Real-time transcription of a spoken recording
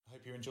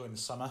Hope you're enjoying the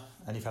summer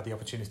and you've had the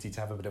opportunity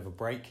to have a bit of a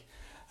break.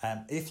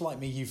 If, like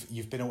me,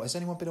 you've been away, has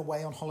anyone been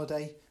away on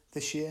holiday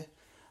this year?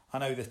 I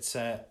know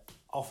that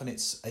often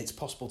it's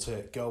possible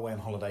to go away on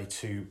holiday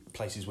to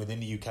places within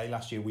the UK.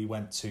 Last year we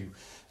went to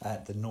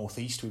the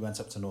northeast. We went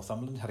up to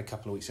Northumberland, had a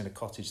couple of weeks in a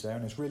cottage there,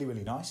 and it was really,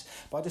 really nice.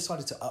 But I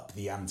decided to up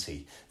the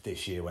ante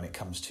this year when it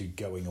comes to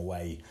going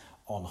away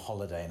on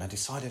holiday, and I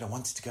decided I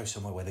wanted to go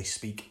somewhere where they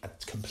speak a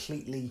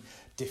completely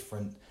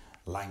different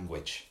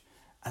language.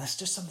 And there's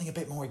just something a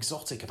bit more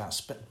exotic about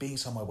being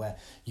somewhere where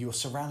you're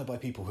surrounded by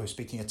people who are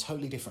speaking a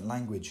totally different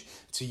language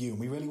to you. And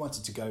we really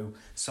wanted to go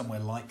somewhere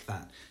like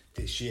that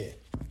this year.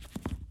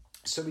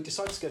 So we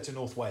decided to go to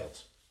North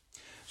Wales.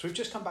 So we've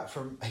just come back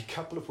from a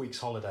couple of weeks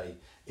holiday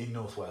in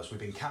North Wales. We've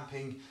been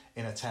camping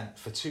in a tent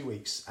for 2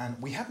 weeks, and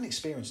we hadn't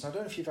experienced, and I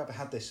don't know if you've ever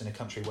had this in a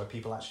country where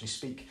people actually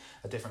speak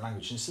a different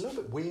language. And it's a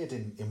little bit weird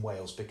in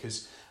Wales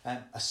because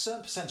a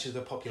certain percentage of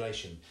the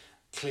population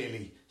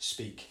clearly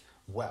speak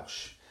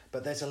Welsh.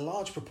 But there's a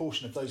large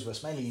proportion of those of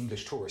us, mainly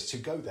English tourists, who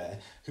go there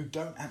who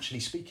don't actually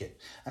speak it.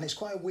 And it's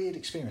quite a weird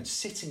experience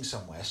sitting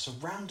somewhere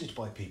surrounded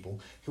by people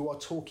who are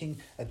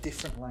talking a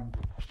different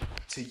language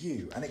to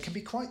you. And it can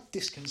be quite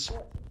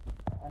disconcerting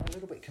and a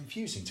little bit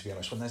confusing, to be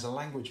honest, when there's a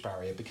language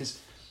barrier, because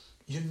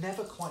you're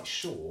never quite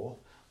sure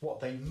what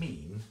they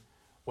mean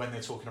when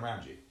they're talking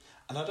around you.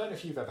 And I don't know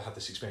if you've ever had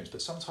this experience,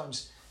 but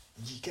sometimes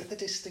you get the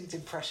distinct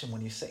impression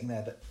when you're sitting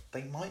there that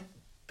they might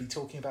be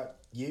talking about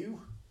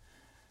you.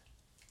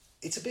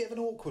 It's a bit of an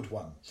awkward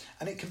one,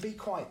 and it can be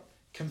quite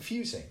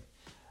confusing.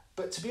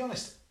 But to be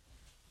honest,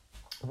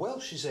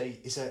 Welsh is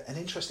an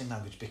interesting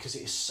language because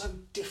it is so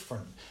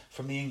different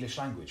from the English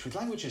language. With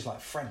languages like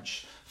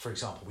French, for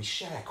example, we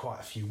share quite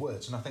a few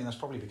words, and I think that's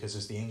probably because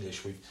as the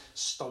English, we've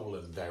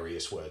stolen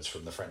various words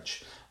from the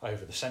French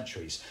over the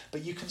centuries.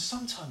 But you can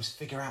sometimes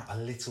figure out a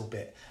little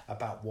bit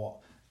about what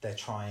they're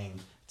trying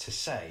to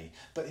say.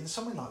 But in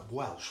something like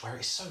Welsh, where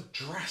it's so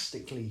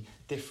drastically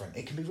different,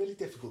 it can be really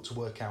difficult to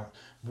work out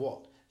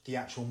what the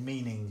actual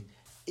meaning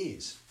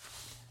is.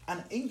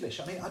 And English,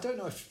 I mean, I don't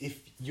know if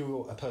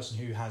you're a person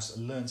who has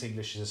learned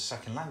English as a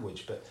second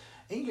language, but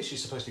English is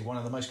supposed to be one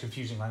of the most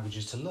confusing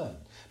languages to learn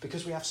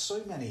because we have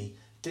so many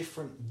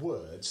different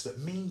words that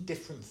mean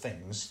different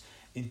things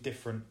in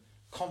different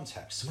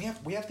contexts. And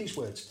we have these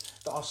words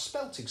that are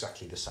spelt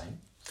exactly the same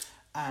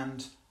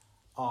and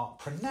are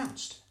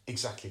pronounced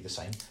exactly the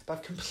same, but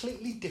have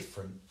completely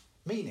different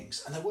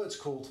meanings. And they're words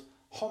called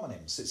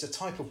homonyms. It's a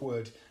type of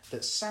word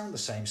that sound the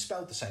same,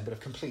 spelled the same, but have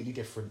completely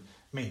different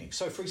meanings.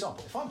 So, for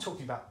example, if I'm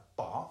talking about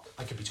bark,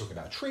 I could be talking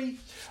about a tree,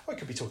 or I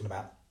could be talking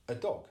about a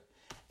dog.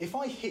 If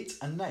I hit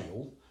a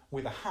nail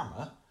with a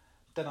hammer,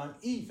 then I'm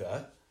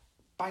either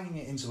banging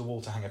it into the wall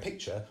to hang a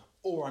picture,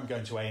 or I'm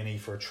going to A&E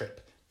for a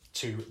trip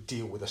to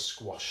deal with a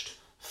squashed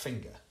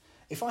finger.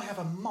 If I have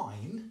a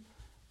mine,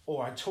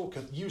 or I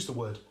use the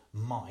word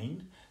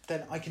mine,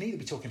 then I can either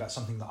be talking about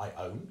something that I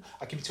own,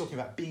 I can be talking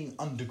about being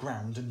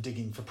underground and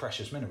digging for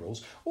precious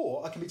minerals,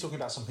 or I can be talking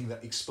about something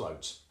that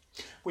explodes,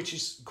 which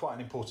is quite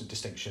an important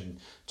distinction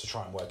to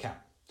try and work out.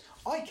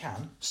 I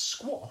can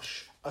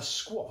squash a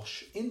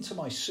squash into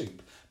my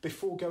soup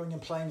before going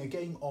and playing a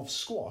game of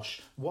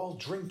squash while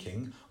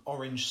drinking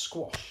orange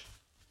squash.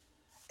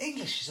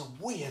 English is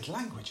a weird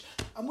language,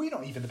 and we're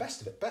not even the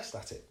best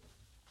at it.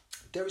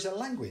 There is a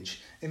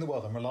language in the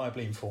world I'm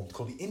reliably informed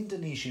called the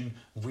Indonesian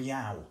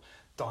Riau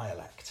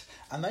dialect,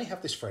 and they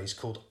have this phrase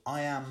called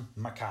ayam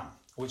makan,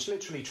 which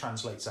literally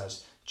translates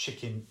as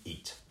chicken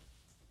eat.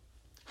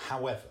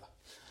 However,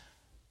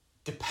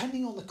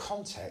 depending on the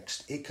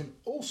context, it can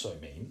also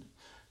mean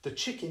the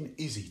chicken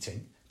is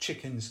eating,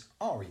 chickens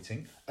are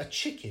eating, a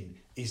chicken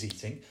is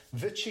eating,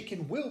 the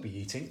chicken will be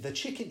eating, the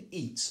chicken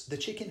eats, the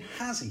chicken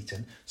has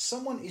eaten,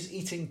 someone is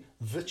eating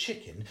the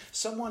chicken,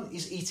 someone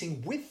is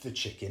eating with the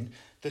chicken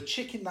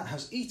that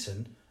has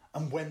eaten,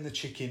 and when the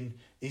chicken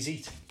is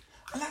eating.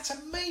 And that's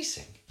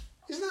amazing.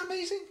 Isn't that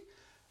amazing?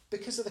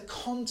 Because of the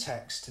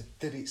context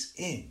that it's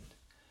in,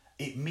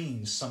 it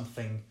means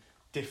something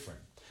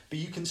different. But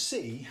you can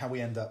see how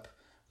we end up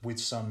with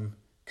some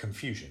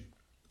confusion.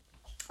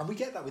 And we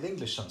get that with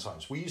English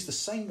sometimes. We use the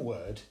same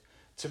word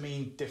to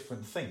mean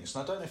different things.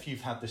 And I don't know if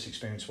you've had this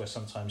experience where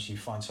sometimes you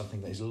find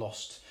something that is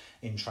lost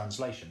in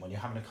translation when you're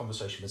having a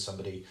conversation with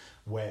somebody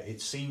where it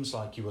seems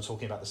like you are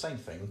talking about the same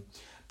thing,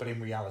 but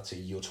in reality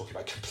you're talking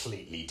about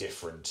completely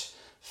different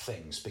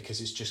things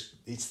because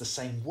it's the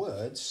same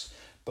words,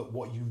 but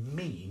what you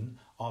mean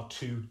are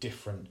two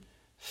different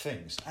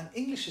things. And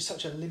English is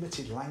such a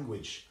limited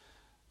language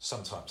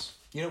sometimes.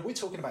 You know, we're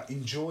talking about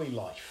enjoy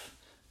life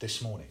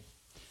this morning.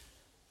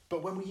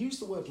 But when we use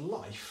the word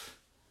life,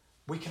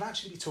 we can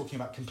actually be talking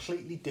about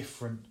completely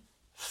different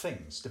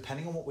things,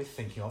 depending on what we're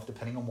thinking of,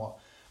 depending on what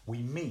we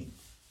mean.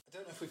 I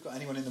don't know if we've got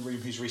anyone in the room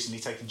who's recently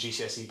taken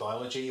GCSE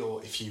biology,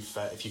 or if you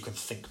can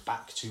think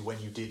back to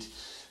when you did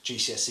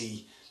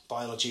GCSE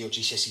biology or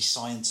GCSE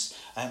science.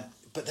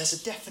 But there's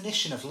a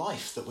definition of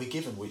life that we're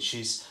given, which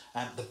is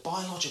the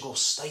biological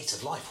state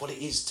of life, what it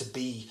is to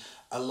be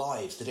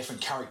alive, the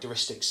different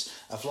characteristics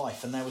of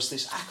life. And there was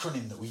this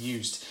acronym that we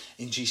used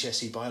in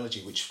GCSE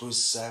biology, which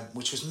was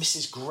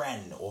Mrs.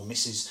 Gren or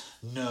Mrs.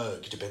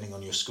 Nerg, depending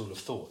on your school of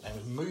thought. There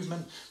was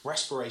movement,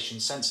 respiration,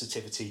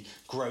 sensitivity,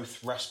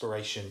 growth,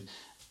 respiration,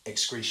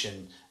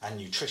 excretion, and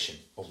nutrition,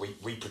 or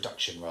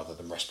reproduction rather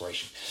than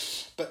respiration.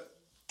 But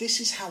this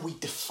is how we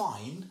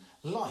define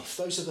life.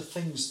 Those are the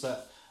things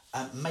that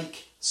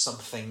make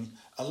something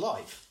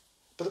alive.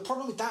 But the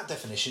problem with that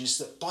definition is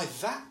that by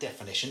that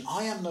definition,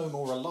 I am no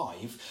more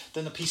alive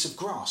than the piece of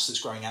grass that's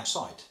growing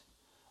outside,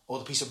 or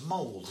the piece of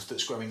mould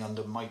that's growing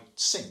under my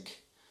sink,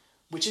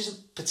 which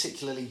isn't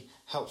particularly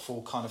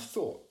helpful kind of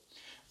thought.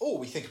 Or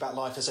we think about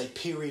life as a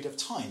period of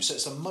time. So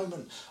it's the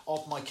moment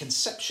of my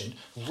conception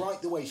right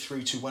the way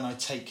through to when I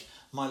take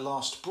my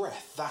last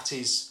breath. That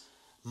is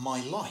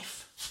my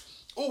life.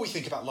 Or we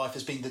think about life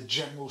as being the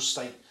general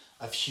state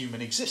of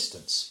human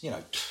existence.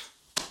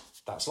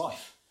 That's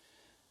life.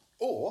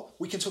 Or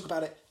we can talk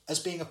about it as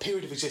being a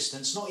period of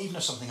existence, not even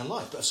of something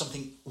alive, but of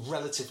something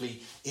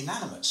relatively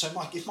inanimate. So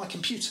if my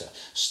computer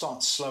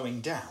starts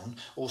slowing down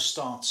or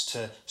starts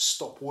to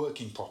stop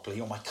working properly,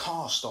 or my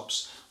car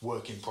stops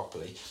working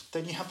properly,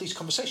 then you have these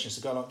conversations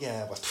that go like,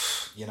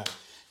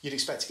 you'd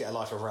expect to get a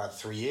life of around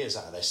 3 years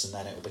out of this, and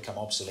then it will become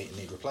obsolete and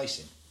need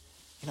replacing.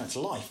 It's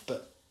life,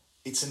 but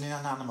it's an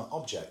inanimate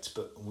object,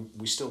 but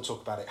we still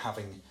talk about it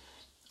having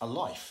a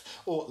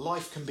life. Or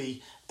life can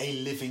be a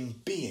living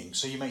being.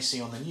 So you may see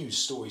on the news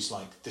stories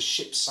like the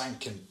ship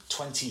sank and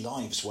 20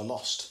 lives were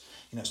lost.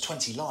 It's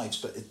 20 lives,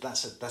 but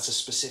that's a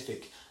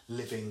specific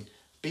living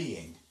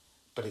being,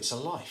 but it's a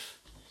life.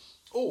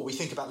 Or we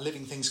think about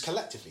living things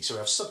collectively. So we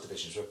have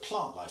subdivisions, we have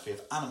plant life, we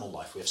have animal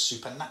life, we have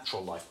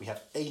supernatural life, we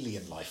have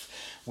alien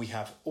life. We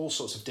have all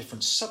sorts of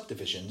different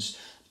subdivisions,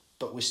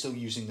 but we're still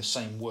using the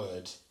same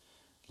word,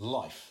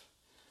 life.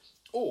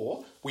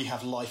 Or we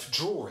have life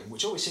drawing,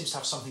 which always seems to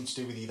have something to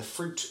do with either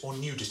fruit or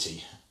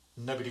nudity.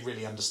 Nobody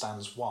really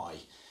understands why.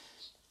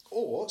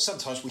 Or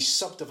sometimes we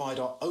subdivide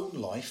our own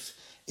life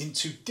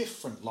into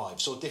different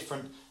lives or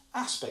different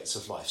aspects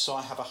of life. So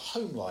I have a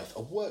home life,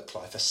 a work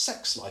life, a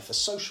sex life, a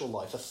social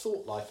life, a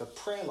thought life, a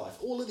prayer life,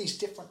 all of these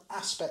different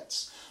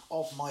aspects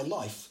of my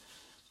life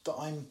that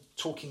I'm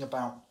talking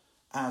about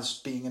as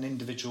being an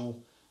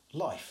individual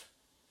life.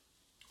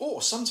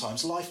 Or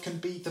sometimes life can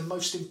be the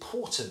most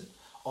important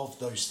of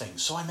those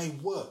things. So I may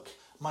work.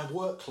 My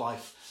work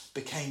life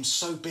became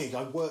so big,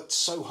 I worked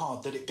so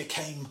hard that it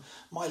became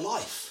my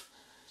life.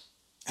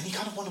 And you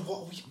kind of wonder,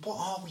 what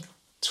are we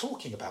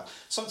talking about?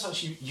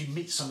 Sometimes you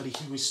meet somebody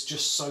who is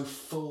just so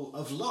full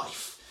of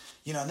life,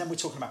 and then we're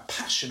talking about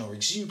passion or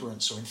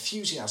exuberance or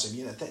enthusiasm.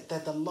 They're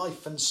the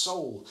life and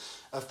soul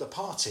of the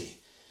party.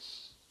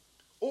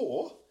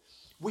 Or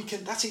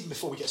that's even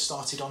before we get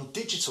started on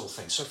digital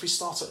things. So if we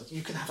start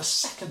you can have a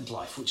second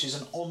life, which is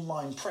an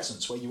online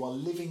presence where you are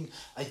living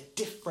a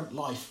different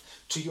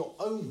life to your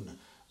own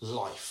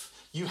life.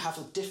 You have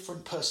a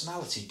different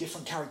personality,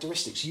 different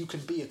characteristics. You can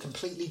be a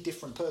completely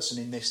different person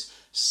in this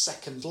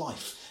second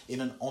life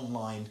in an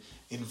online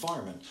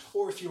environment.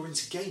 Or if you're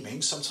into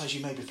gaming, sometimes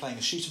you may be playing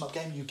a shoot-'em-up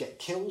game, you get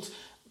killed,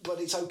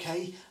 but it's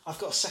okay, I've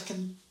got a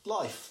second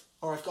life,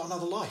 or I've got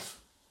another life.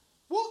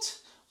 What?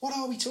 What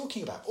are we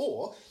talking about?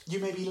 Or you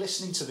may be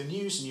listening to the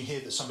news and you hear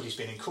that somebody's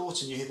been in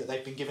court and you hear that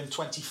they've been given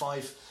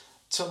 25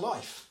 to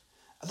life.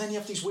 And then you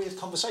have these weird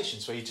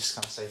conversations where you just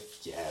kind of say,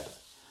 but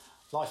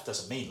life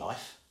doesn't mean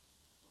life.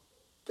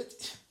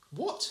 But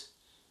what?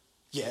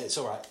 Yeah, it's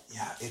all right.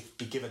 Yeah, it'd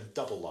be given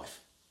double life.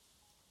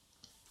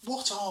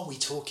 What are we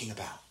talking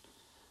about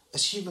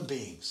as human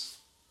beings?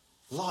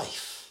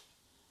 Life.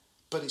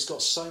 But it's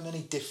got so many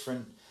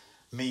different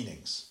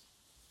meanings.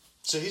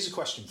 So here's a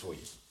question for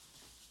you.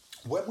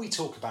 When we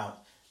talk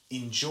about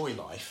enjoy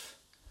life,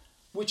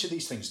 which of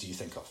these things do you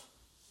think of?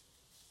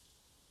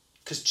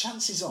 Because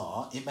chances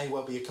are it may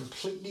well be a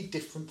completely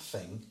different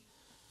thing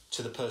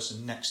to the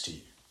person next to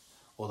you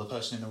or the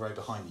person in the row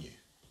behind you.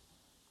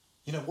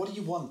 What do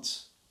you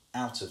want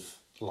out of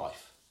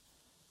life?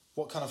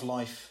 What kind of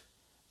life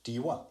do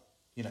you want?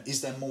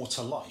 Is there more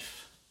to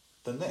life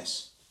than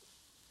this?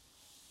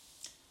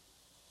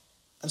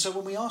 And so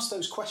when we ask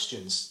those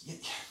questions,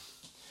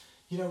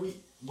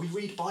 we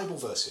read Bible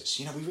verses.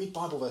 We read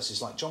Bible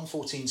verses like John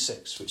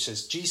 14:6, which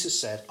says, Jesus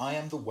said, I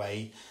am the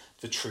way,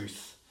 the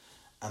truth,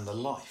 and the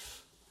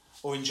life.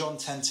 Or in John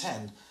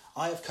 10:10,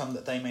 I have come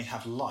that they may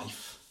have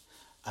life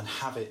and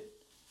have it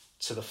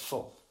to the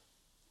full.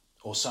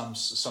 Or some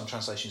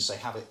translations say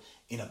have it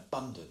in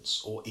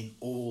abundance or in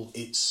all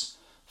its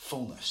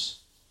fullness.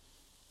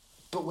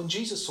 But when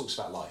Jesus talks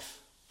about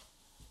life,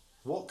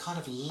 what kind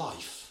of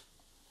life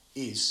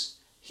is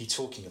he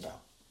talking about?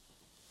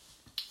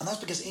 And that's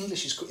because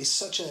English is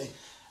such a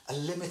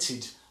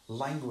limited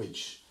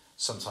language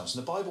sometimes.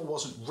 And the Bible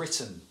wasn't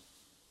written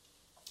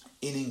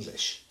in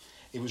English.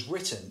 It was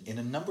written in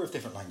a number of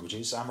different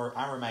languages,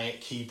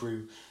 Aramaic,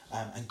 Hebrew,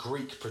 and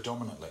Greek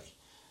predominantly.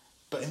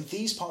 But in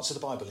these parts of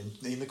the Bible,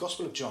 in the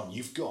Gospel of John,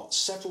 you've got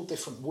several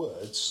different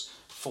words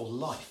for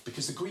life,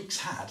 because the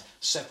Greeks had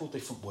several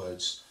different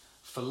words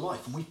for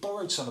life. And we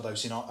borrowed some of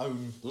those in our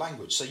own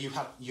language. So you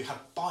had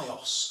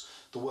bios,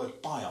 the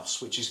word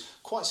bios, which is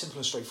quite simple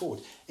and straightforward.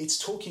 It's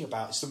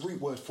the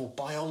root word for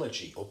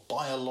biology or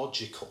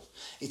biological.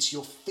 It's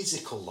your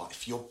physical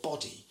life, your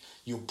body,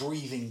 your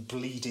breathing,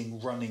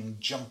 bleeding, running,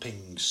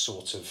 jumping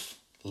sort of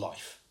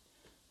life.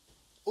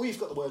 Or you've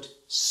got the word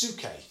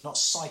psyche, not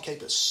psyche,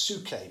 but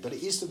psyche, but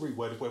it is the root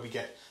word of where we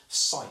get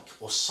psych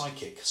or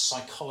psychic,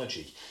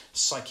 psychology,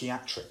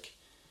 psychiatric.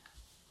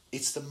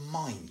 It's the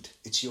mind.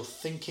 It's your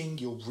thinking,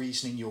 your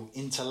reasoning, your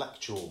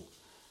intellectual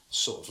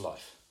sort of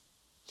life.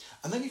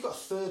 And then you've got a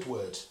third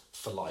word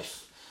for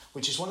life,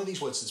 which is one of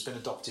these words that's been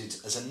adopted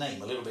as a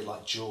name, a little bit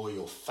like joy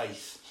or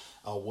faith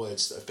are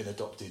words that have been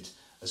adopted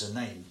as a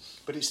name.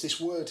 But it's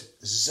this word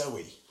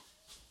Zoe,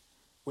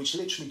 which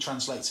literally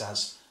translates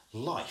as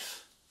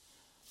life,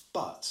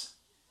 but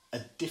a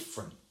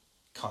different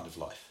kind of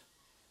life.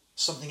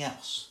 Something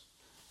else.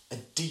 A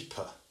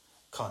deeper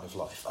kind of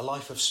life. A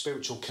life of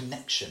spiritual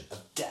connection,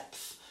 of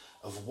depth,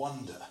 of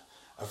wonder,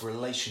 of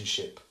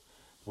relationship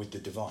with the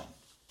divine.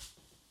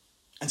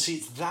 And see,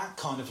 it's that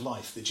kind of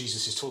life that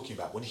Jesus is talking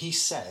about. When he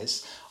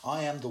says,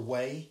 I am the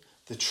way,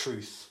 the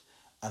truth,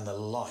 and the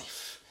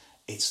life.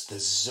 It's the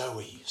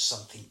Zoe,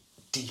 something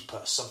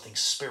deeper, something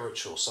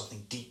spiritual,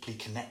 something deeply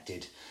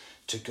connected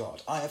to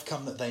God. I have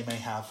come that they may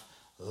have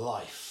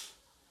life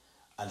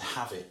and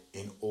have it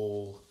in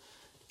all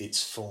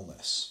its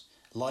fullness.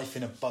 Life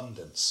in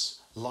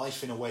abundance,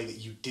 life in a way that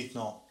you did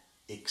not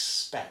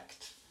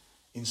expect.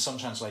 In some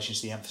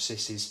translations, the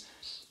emphasis is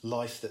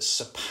life that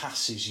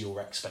surpasses your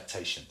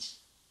expectations.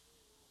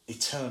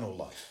 Eternal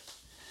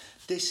life.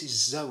 This is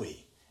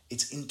Zoe.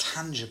 It's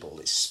intangible,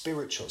 it's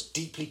spiritual, it's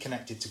deeply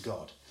connected to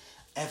God.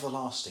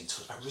 Everlasting,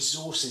 talk about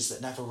resources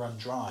that never run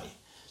dry.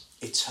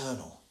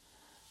 Eternal.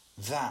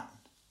 That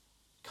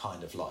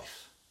kind of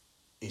life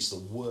is the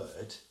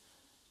word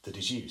that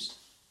is used.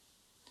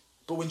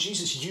 But when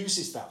Jesus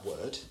uses that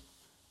word,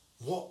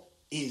 what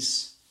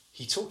is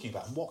he talking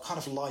about? And what kind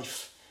of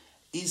life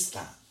is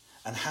that?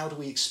 And how do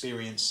we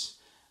experience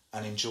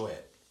and enjoy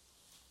it?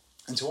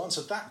 And to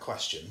answer that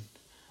question,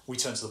 we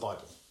turn to the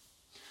Bible.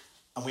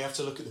 And we have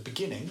to look at the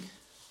beginning.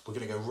 We're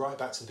going to go right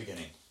back to the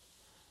beginning,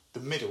 the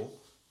middle,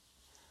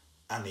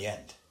 and the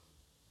end.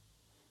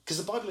 Because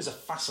the Bible is a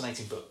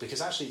fascinating book,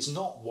 because actually it's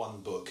not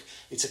one book,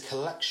 it's a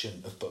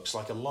collection of books,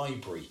 like a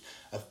library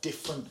of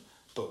different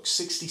books,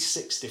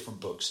 66 different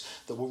books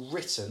that were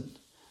written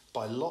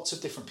by lots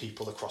of different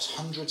people across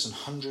hundreds and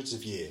hundreds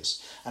of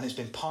years. And it's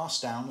been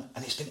passed down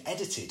and it's been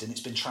edited and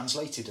it's been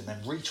translated and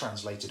then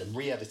retranslated and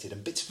re-edited,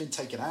 and bits have been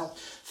taken out,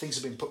 things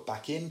have been put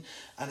back in,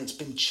 and it's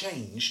been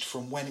changed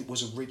from when it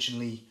was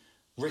originally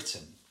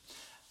written.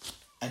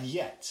 And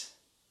yet,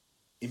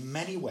 in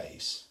many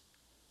ways,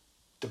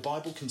 the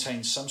Bible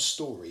contains some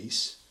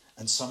stories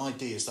and some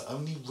ideas that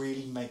only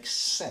really make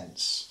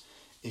sense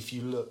if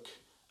you look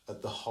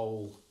at the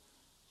whole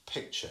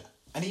picture.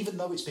 And even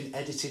though it's been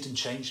edited and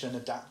changed and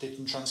adapted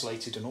and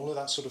translated and all of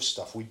that sort of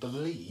stuff, we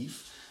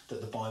believe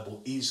that the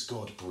Bible is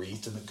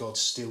God-breathed and that God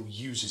still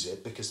uses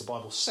it, because the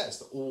Bible says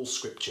that all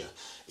scripture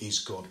is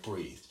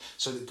God-breathed.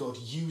 So that God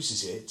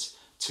uses it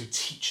to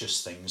teach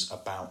us things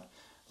about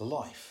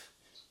life.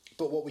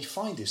 But what we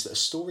find is that a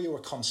story or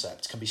a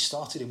concept can be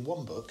started in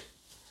one book,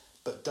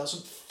 but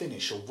doesn't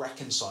finish or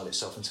reconcile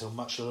itself until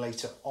much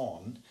later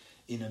on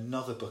in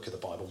another book of the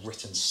Bible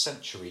written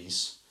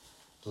centuries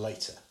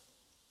later.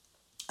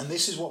 And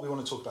this is what we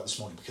want to talk about this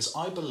morning, because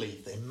I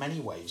believe that in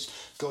many ways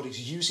God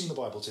is using the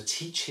Bible to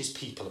teach his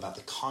people about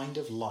the kind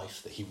of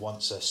life that he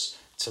wants us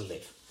to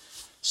live.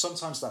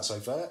 Sometimes that's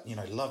overt,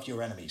 love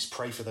your enemies,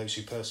 pray for those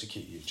who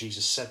persecute you.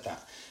 Jesus said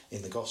that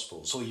in the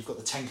Gospels. Or you've got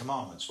the Ten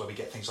Commandments, where we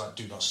get things like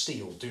do not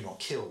steal, do not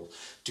kill,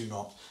 do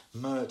not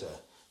murder,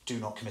 do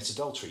not commit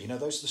adultery.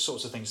 Those are the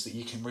sorts of things that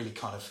you can really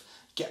kind of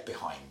get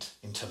behind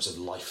in terms of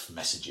life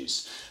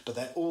messages. But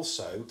they're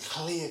also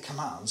clear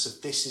commands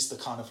that this is the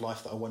kind of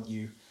life that I want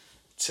you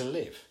to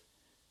live.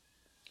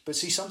 But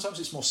see, sometimes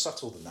it's more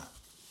subtle than that.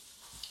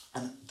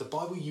 And the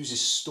Bible uses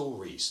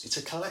stories. It's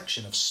a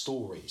collection of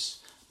stories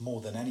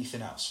more than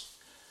anything else.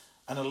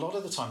 And a lot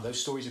of the time,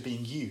 those stories are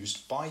being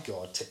used by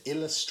God to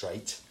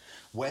illustrate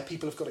where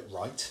people have got it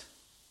right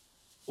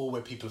or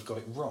where people have got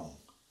it wrong.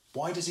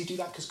 Why does he do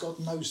that? Because God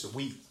knows that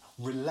we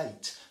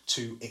relate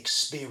to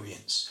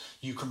experience.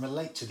 You can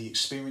relate to the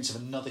experience of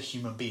another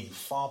human being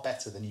far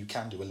better than you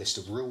can do a list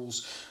of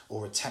rules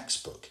or a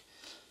textbook.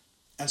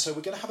 And so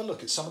we're going to have a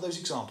look at some of those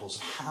examples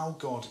of how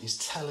God is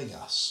telling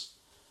us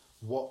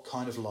what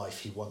kind of life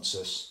he wants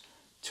us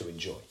to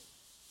enjoy.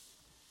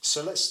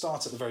 So let's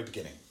start at the very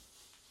beginning.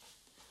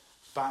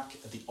 Back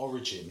at the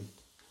origin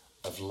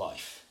of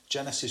life.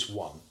 Genesis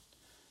 1,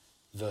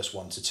 verse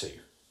 1 to 2. It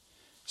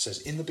says,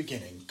 in the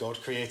beginning,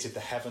 God created the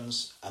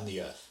heavens and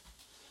the earth.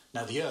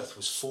 Now the earth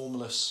was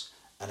formless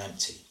and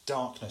empty.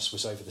 Darkness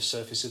was over the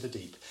surface of the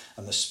deep,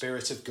 and the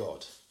Spirit of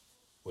God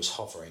was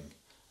hovering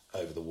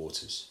over the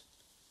waters.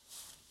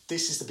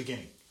 This is the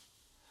beginning,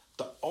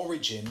 the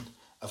origin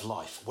of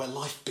life, where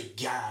life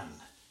began.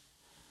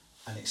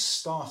 And it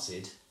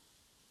started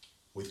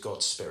with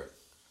God's Spirit.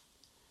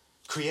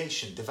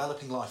 Creation,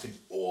 developing life in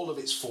all of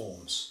its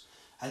forms.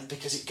 And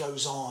because it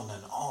goes on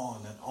and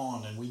on and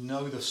on, and we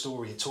know the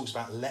story, it talks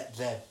about let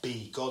there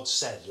be. God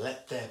said,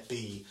 let there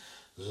be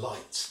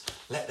light.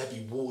 Let there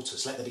be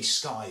waters, let there be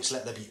skies,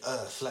 let there be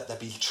earth, let there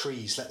be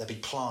trees, let there be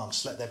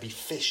plants, let there be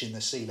fish in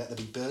the sea, let there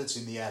be birds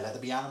in the air, let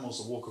there be animals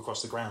that walk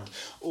across the ground,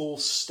 all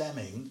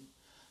stemming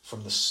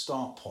from the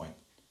start point.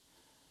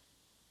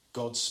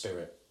 God's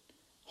Spirit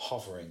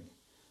hovering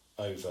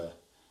over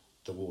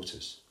the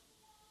waters.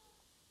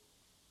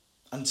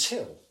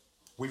 Until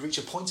we reach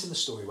a point in the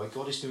story where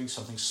God is doing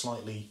something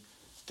slightly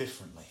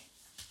differently.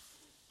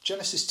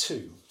 Genesis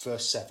 2,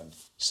 verse 7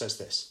 says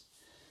this.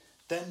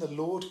 Then the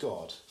Lord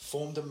God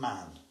formed a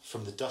man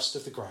from the dust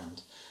of the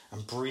ground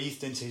and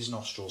breathed into his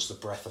nostrils the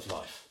breath of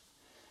life.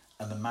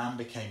 And the man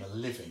became a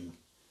living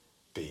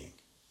being.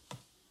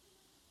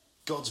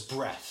 God's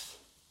breath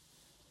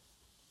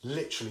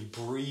literally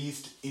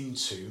breathed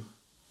into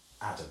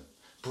Adam,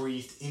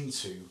 breathed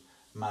into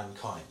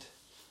mankind,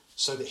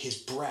 so that his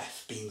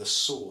breath being the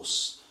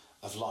source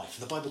of life.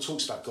 The Bible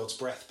talks about God's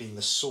breath being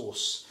the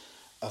source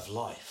of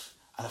life,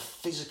 and a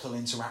physical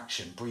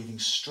interaction breathing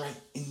straight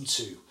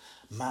into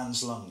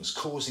man's lungs,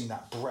 causing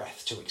that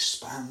breath to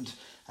expand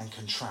and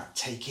contract.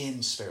 Take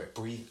in spirit,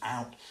 breathe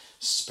out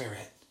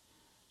spirit.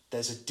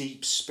 There's a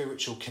deep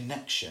spiritual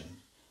connection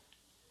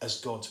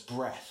as God's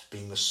breath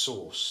being the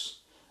source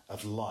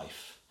of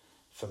life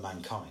for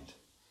mankind.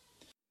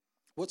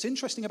 What's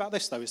interesting about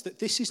this, though, is that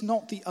this is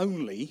not the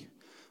only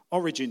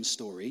origin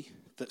story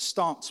that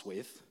starts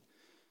with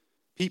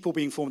people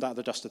being formed out of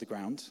the dust of the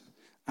ground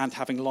and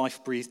having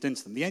life breathed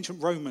into them. The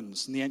ancient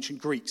Romans and the ancient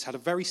Greeks had a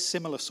very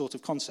similar sort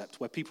of concept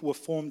where people were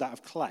formed out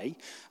of clay,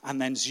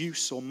 and then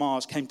Zeus or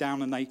Mars came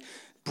down and they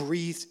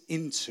breathed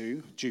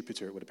into,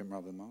 Jupiter it would have been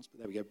rather than Mars, but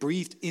there we go,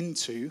 breathed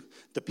into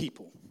the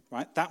people,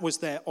 right? That was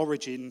their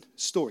origin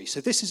story.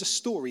 So this is a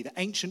story that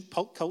ancient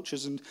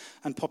cultures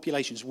and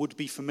populations would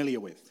be familiar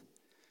with.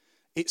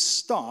 It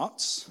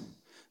starts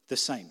the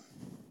same,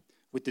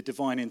 with the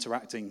divine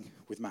interacting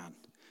with man.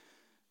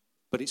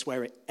 But it's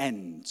where it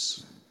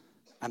ends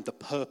and the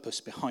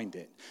purpose behind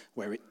it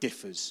where it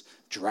differs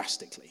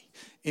drastically.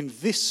 In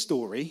this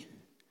story,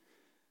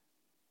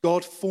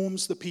 God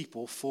forms the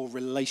people for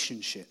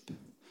relationship.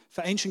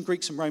 For ancient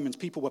Greeks and Romans,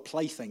 people were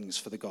playthings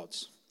for the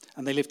gods,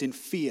 and they lived in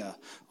fear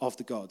of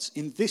the gods.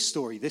 In this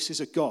story, this is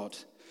a God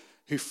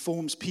who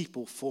forms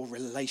people for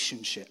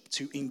relationship,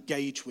 to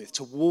engage with,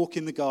 to walk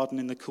in the garden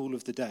in the cool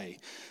of the day,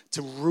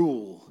 to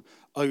rule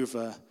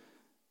over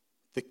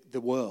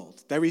the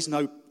world. There is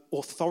no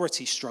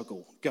authority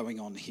struggle going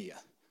on here.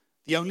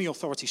 The only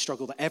authority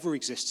struggle that ever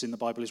exists in the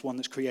Bible is one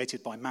that's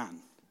created by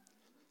man.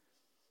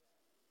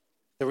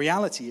 The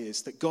reality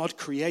is that God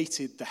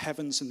created the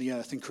heavens and the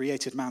earth and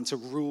created man to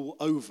rule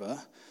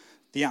over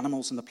the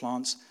animals and the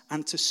plants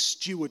and to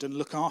steward and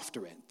look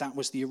after it. That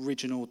was the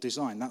original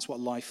design. That's what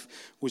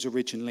life was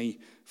originally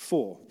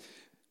for.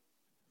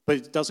 But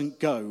it doesn't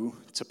go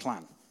to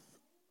plan.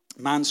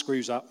 Man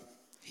screws up.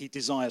 He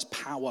desires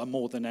power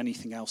more than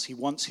anything else. He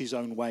wants his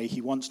own way. He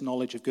wants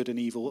knowledge of good and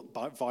evil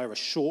via a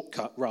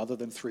shortcut rather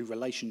than through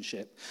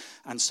relationship.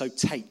 And so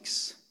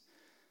takes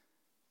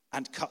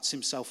and cuts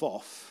himself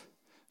off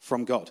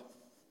from God.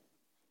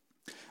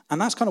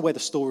 And that's kind of where the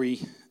story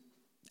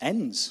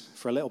ends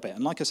for a little bit.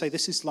 And like I say,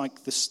 this is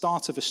like the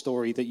start of a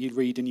story that you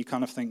read and you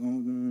kind of think,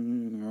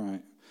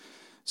 right,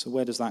 so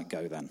where does that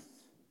go then?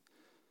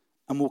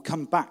 And we'll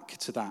come back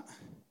to that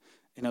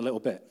in a little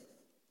bit.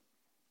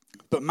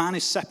 But man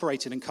is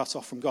separated and cut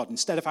off from God.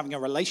 Instead of having a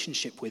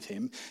relationship with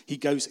him, he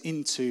goes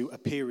into a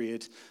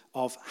period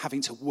of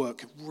having to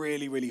work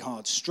really, really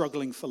hard,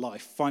 struggling for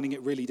life, finding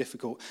it really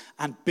difficult,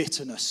 and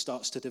bitterness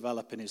starts to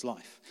develop in his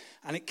life.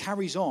 And it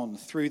carries on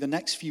through the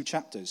next few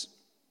chapters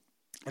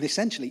and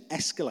essentially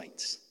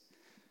escalates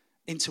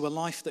into a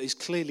life that is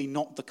clearly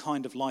not the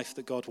kind of life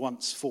that God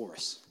wants for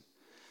us.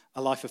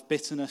 A life of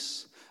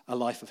bitterness, a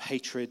life of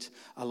hatred,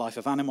 a life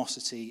of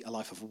animosity, a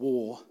life of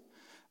war.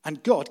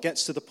 And God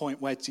gets to the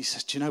point where he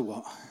says, do you know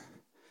what?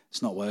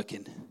 It's not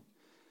working.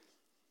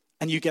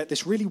 And you get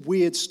this really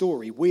weird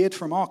story, weird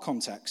from our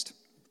context,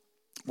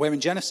 where in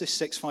Genesis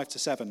 6,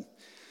 5-7, it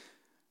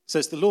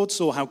says, the Lord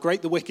saw how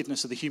great the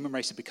wickedness of the human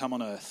race had become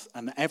on earth,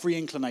 and that every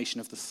inclination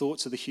of the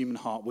thoughts of the human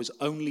heart was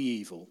only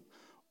evil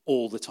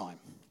all the time.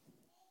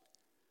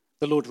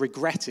 The Lord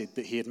regretted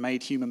that he had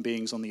made human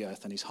beings on the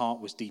earth, and his heart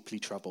was deeply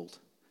troubled.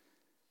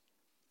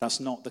 That's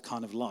not the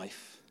kind of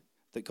life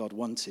that God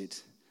wanted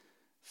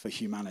for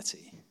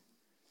humanity.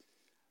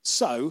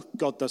 So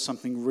God does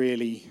something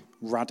really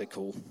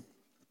radical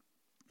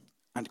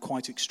and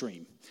quite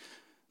extreme.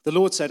 The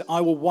Lord said,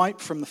 I will wipe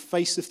from the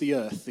face of the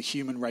earth the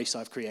human race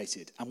I've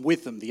created, and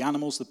with them the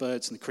animals, the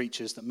birds, and the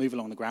creatures that move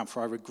along the ground,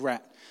 for I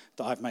regret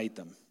that I've made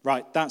them.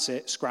 Right, that's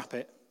it, scrap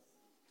it.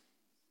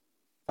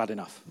 Bad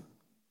enough.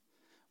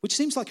 Which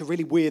seems like a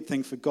really weird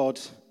thing for God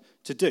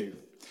to do,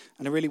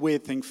 and a really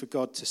weird thing for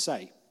God to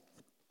say.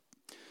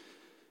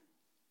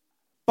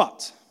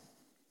 But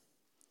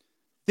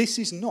this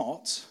is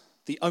not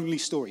the only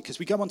story, because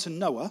we go on to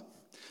Noah,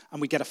 and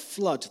we get a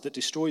flood that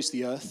destroys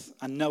the earth,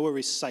 and Noah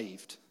is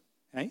saved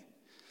Okay?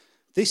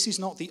 This is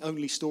not the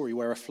only story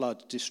where a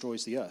flood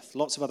destroys the earth.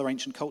 Lots of other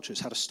ancient cultures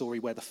had a story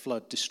where the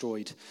flood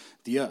destroyed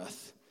the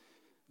earth.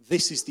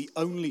 This is the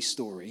only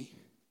story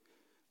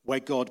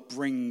where God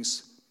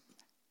brings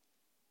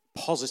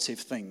positive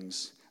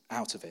things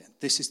out of it.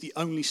 This is the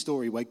only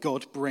story where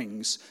God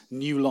brings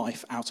new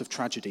life out of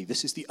tragedy.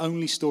 This is the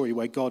only story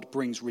where God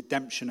brings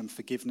redemption and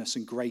forgiveness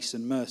and grace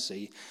and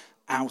mercy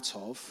out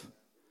of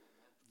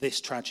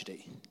this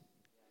tragedy.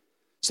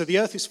 So the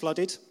earth is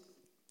flooded.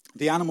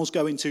 The animals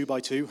go in 2 by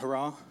 2,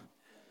 hurrah.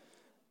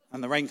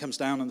 And the rain comes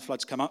down and the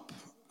floods come up.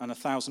 And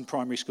 1,000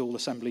 primary school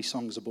assembly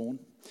songs are born.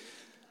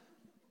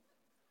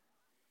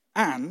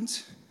 And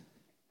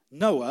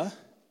Noah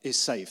is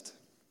saved.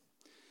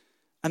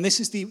 And this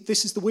is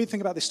the weird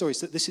thing about this story,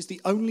 is that this is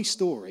the only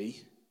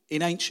story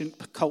in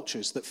ancient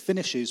cultures that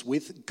finishes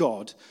with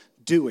God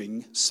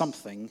doing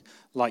something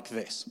like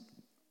this.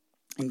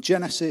 In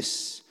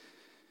Genesis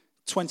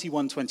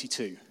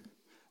 21:22,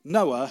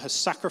 Noah has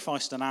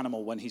sacrificed an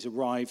animal when he's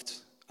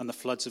arrived and the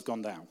floods have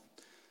gone down.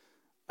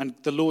 And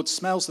the Lord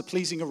smells the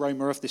pleasing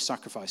aroma of this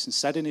sacrifice and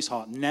said in his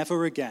heart,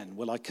 "Never again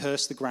will I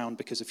curse the ground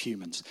because of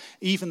humans,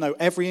 even though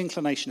every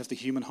inclination of the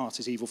human heart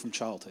is evil from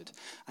childhood.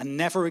 And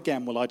never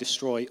again will I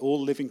destroy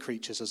all living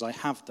creatures as I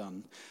have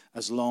done,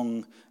 as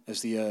long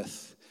as the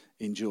earth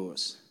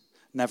endures."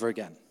 Never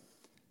again.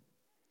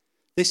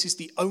 This is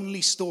the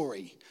only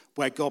story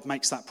where God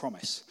makes that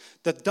promise.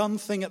 The done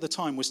thing at the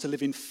time was to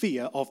live in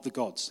fear of the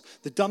gods.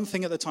 The done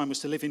thing at the time was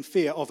to live in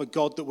fear of a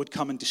God that would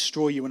come and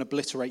destroy you and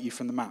obliterate you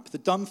from the map. The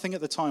done thing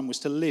at the time was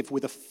to live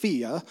with a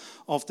fear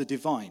of the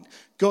divine.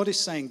 God is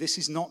saying, this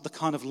is not the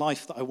kind of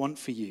life that I want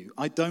for you.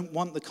 I don't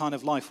want the kind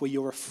of life where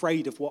you're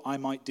afraid of what I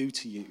might do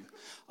to you.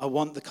 I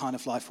want the kind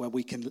of life where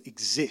we can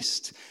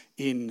exist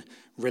in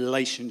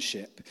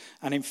relationship.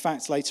 And in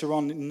fact, later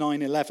on in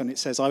 9:11, it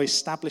says, "I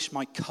establish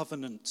my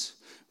covenant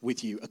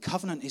with you." A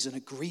covenant is an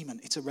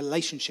agreement. It's a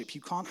relationship.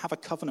 You can't have a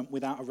covenant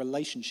without a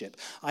relationship.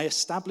 "I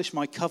establish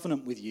my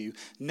covenant with you.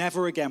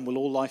 Never again will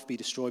all life be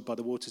destroyed by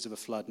the waters of a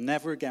flood.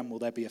 Never again will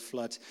there be a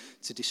flood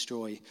to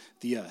destroy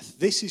the earth."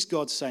 This is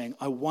God saying,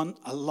 I want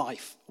a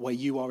life where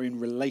you are in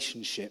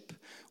relationship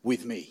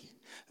with me.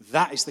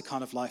 That is the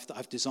kind of life that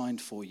I've designed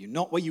for you.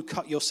 Not where you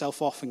cut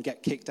yourself off and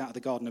get kicked out of the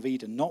Garden of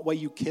Eden. Not where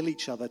you kill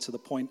each other to the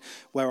point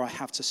where I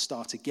have to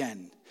start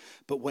again.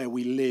 But where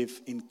we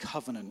live in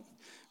covenant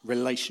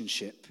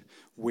relationship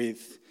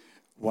with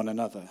one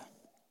another.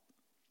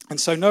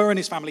 And so Noah and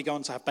his family go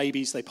on to have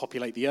babies. They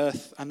populate the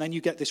earth. And then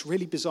you get this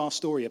really bizarre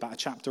story about a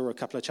chapter or a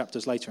couple of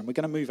chapters later. And we're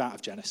going to move out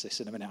of Genesis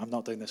in a minute. I'm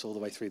not doing this all the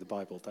way through the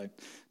Bible, don't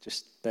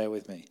just bear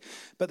with me.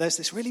 But there's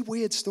this really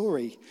weird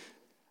story.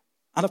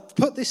 And I've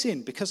put this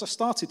in because I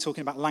started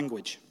talking about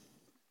language.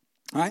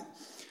 Right?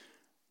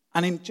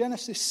 And in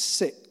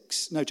Genesis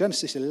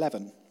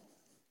 11,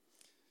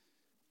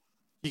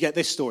 you get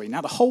this story.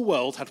 Now, the whole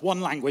world had one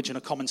language and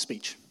a common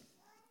speech.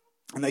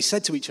 And they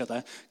said to each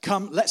other,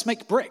 "Come, let's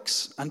make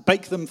bricks and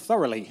bake them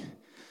thoroughly."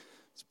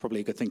 It's probably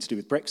a good thing to do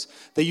with bricks.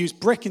 They used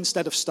brick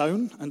instead of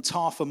stone and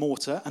tar for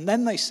mortar. And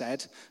then they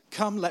said,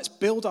 "Come, let's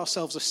build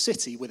ourselves a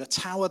city with a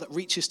tower that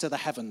reaches to the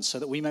heavens so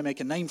that we may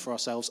make a name for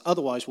ourselves.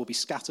 Otherwise, we'll be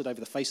scattered over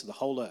the face of the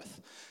whole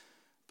earth."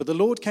 But the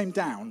Lord came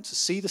down to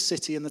see the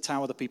city and the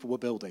tower the people were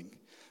building.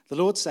 The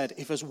Lord said,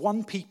 "If as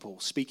one people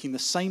speaking the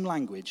same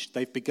language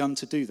they've begun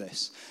to do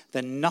this,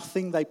 then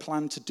nothing they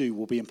plan to do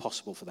will be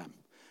impossible for them.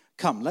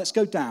 Come, let's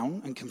go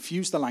down and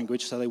confuse the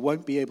language so they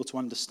won't be able to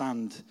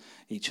understand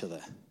each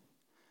other."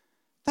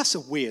 That's a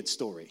weird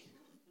story.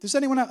 Has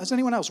anyone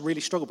else really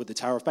struggled with the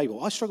Tower of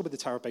Babel? I struggled with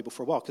the Tower of Babel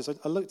for a while because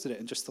I looked at it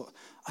and just thought,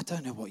 I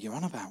don't know what you're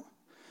on about.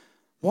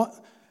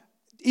 What?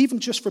 Even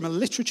just from a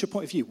literature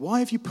point of view, why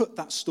have you put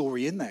that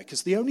story in there?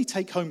 Because the only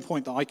take-home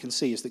point that I can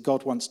see is that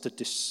God wants to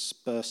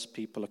disperse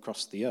people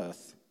across the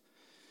earth,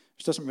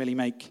 which doesn't really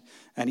make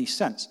any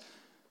sense.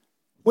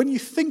 When you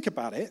think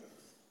about it,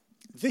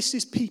 this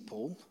is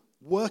people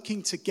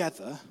working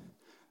together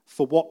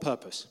for what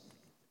purpose?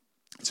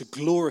 To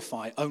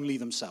glorify only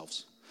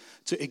themselves,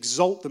 to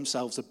exalt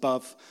themselves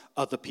above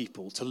other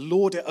people, to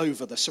lord it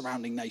over the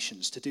surrounding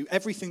nations, to do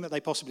everything that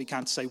they possibly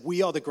can to say,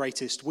 we are the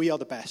greatest, we are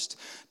the best.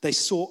 They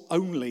sought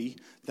only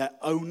their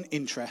own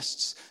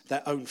interests,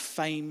 their own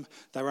fame,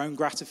 their own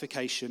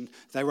gratification,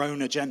 their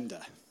own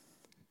agenda.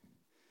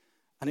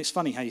 And it's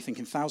funny how you think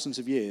in thousands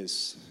of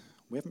years,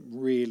 we haven't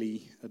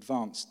really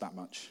advanced that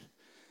much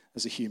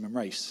as a human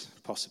race,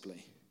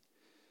 possibly.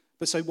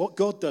 But so what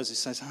God does is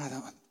says,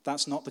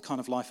 that's not the kind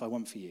of life I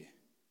want for you.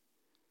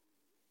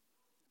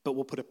 But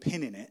we'll put a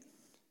pin in it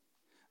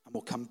and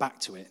we'll come back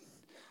to it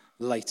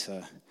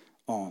later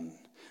on.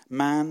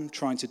 Man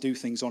trying to do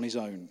things on his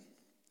own,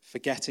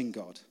 forgetting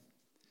God.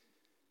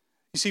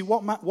 You see,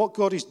 what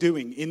God is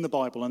doing in the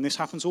Bible, and this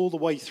happens all the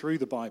way through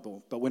the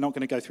Bible, but we're not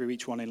going to go through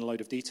each one in a load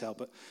of detail,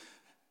 but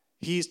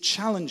He is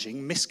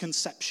challenging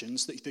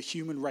misconceptions that the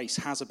human race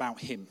has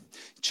about him,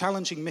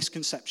 challenging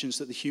misconceptions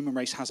that the human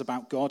race has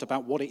about God,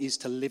 about what it is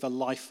to live a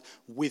life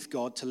with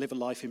God, to live a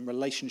life in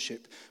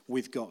relationship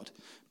with God.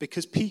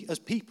 Because as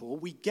people,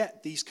 we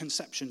get these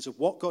conceptions of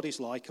what God is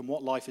like and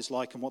what life is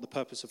like and what the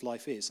purpose of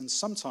life is. And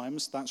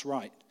sometimes that's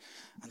right,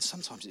 and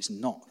sometimes it's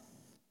not.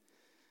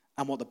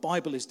 And what the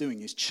Bible is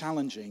doing is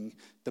challenging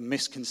the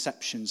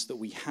misconceptions that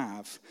we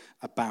have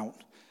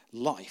about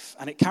life.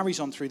 And it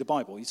carries on through the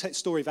Bible. You take the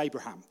story of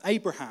Abraham.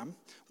 Abraham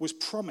was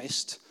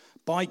promised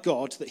by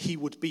God that he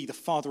would be the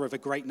father of a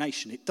great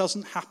nation. It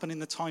doesn't happen in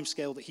the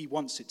timescale that he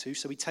wants it to,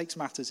 so he takes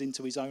matters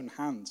into his own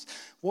hands.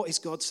 What is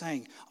God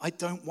saying? I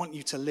don't want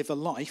you to live a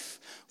life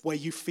where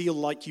you feel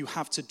like you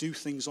have to do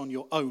things on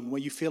your own, where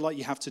you feel like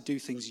you have to do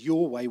things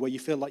your way, where you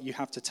feel like you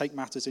have to take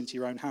matters into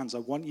your own hands. I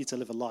want you to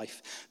live a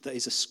life that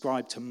is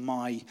ascribed to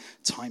my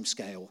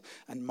timescale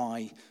and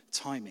my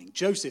timing.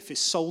 Joseph is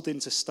sold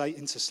into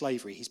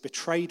slavery. He's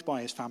betrayed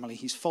by his family.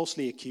 He's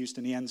falsely accused,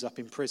 and he ends up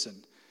in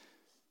prison.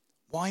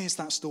 Why is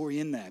that story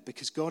in there?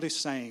 Because God is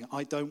saying,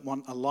 I don't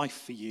want a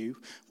life for you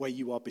where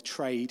you are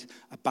betrayed,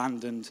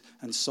 abandoned,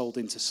 and sold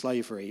into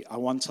slavery. I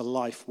want a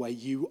life where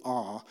you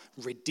are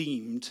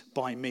redeemed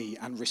by me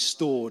and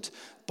restored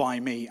by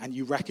me, and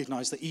you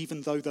recognize that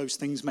even though those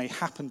things may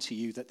happen to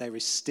you, that there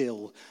is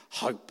still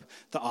hope,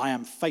 that I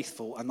am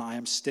faithful and I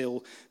am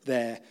still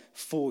there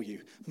for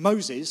you.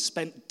 Moses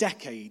spent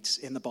decades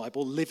in the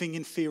Bible living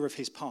in fear of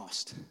his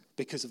past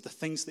because of the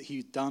things that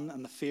he'd done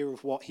and the fear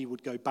of what he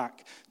would go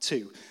back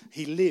to.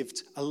 He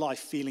lived a life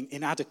feeling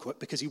inadequate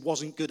because he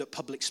wasn't good at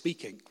public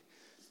speaking.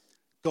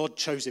 God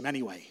chose him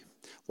anyway.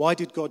 Why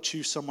did God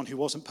choose someone who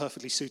wasn't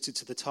perfectly suited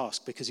to the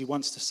task? Because he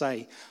wants to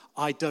say,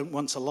 I don't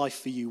want a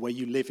life for you where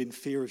you live in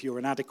fear of your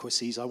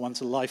inadequacies. I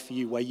want a life for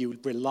you where you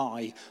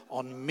rely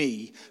on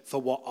me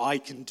for what I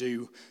can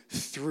do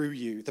through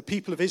you. The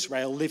people of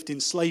Israel lived in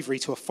slavery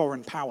to a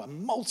foreign power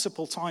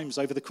multiple times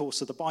over the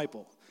course of the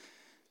Bible.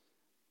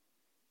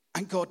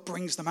 And God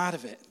brings them out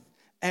of it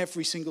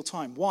every single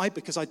time. Why?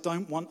 Because I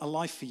don't want a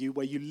life for you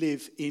where you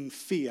live in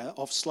fear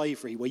of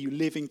slavery, where you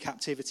live in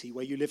captivity,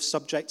 where you live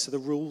subject to the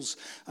rules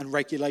and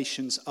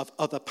regulations of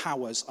other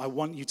powers. I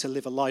want you to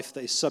live a life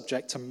that is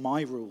subject to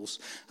my rules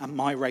and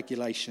my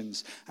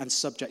regulations and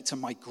subject to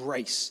my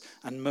grace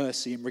and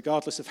mercy. And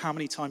regardless of how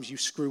many times you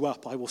screw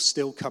up, I will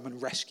still come and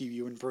rescue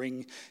you and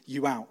bring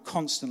you out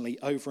constantly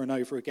over and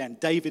over again.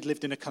 David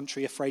lived in a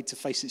country afraid to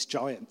face its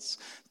giants.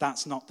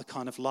 That's not the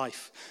kind of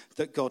life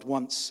that God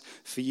wants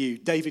for you.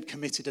 David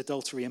committed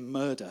adultery and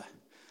murder.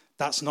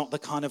 That's not the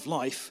kind of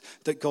life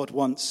that God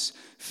wants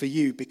for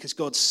you, because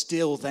God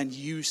still then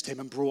used him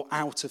and brought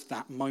out of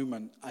that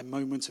moment a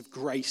moment of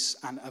grace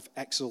and of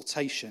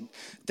exaltation.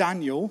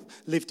 Daniel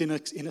lived in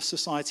a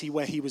society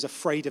where he was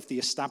afraid of the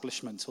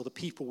establishment, or the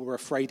people were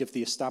afraid of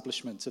the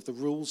establishment, of the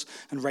rules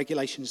and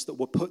regulations that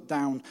were put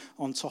down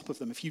on top of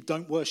them. If you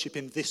don't worship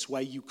in this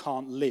way, you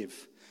can't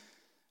live.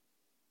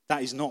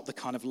 That is not the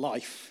kind of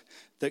life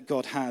that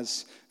God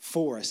has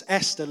for us.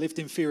 Esther lived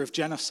in fear of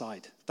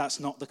genocide. That's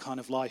not the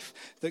kind of life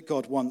that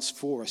God wants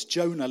for us.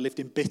 Jonah lived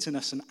in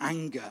bitterness and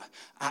anger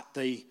at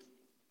the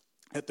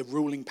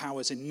ruling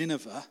powers in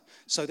Nineveh,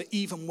 so that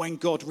even when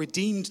God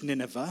redeemed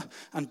Nineveh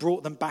and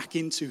brought them back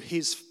into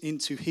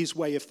his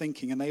way of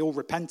thinking, and they all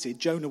repented,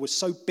 Jonah was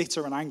so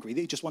bitter and angry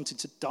that he just wanted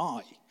to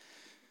die.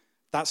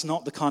 That's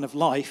not the kind of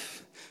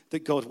life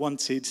that God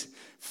wanted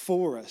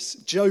for us.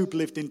 Job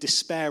lived in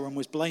despair and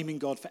was blaming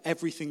God for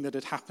everything that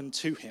had happened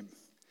to him.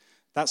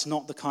 That's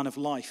not the kind of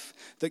life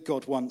that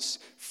God wants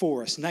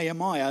for us.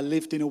 Nehemiah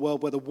lived in a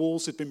world where the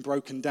walls had been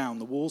broken down.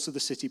 The walls of the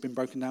city had been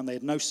broken down. They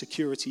had no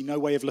security, no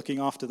way of looking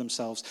after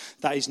themselves.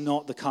 That is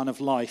not the kind of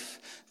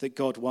life that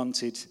God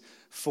wanted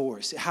for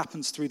us. It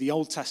happens through the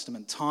Old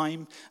Testament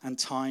time and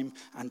time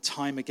and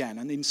time again.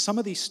 And in some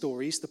of these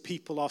stories, the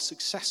people are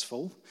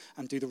successful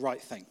and do the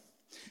right thing.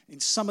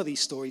 In some of these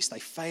stories, they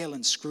fail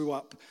and screw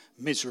up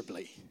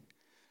miserably.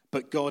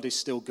 But God is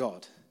still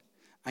God.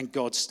 And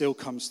God still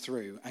comes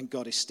through, and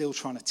God is still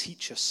trying to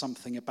teach us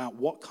something about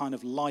what kind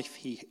of life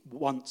he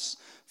wants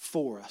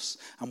for us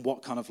and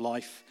what kind of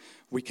life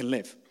we can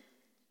live.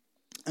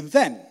 And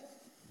then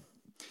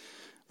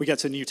we get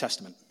to the New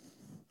Testament,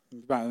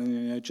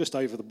 about just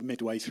over the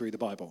midway through the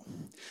Bible.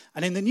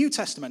 And in the New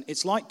Testament,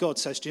 it's like God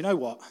says, do you know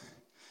what?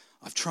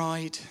 I've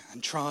tried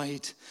and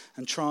tried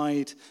and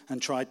tried and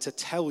tried to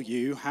tell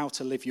you how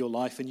to live your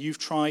life, and you've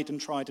tried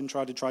and tried and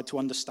tried and tried to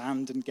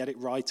understand and get it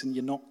right, and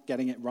you're not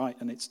getting it right,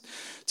 and it's,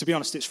 to be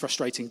honest, it's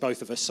frustrating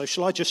both of us. So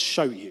shall I just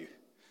show you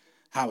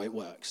how it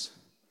works?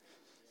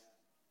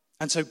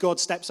 And so God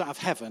steps out of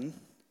heaven,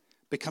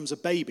 becomes a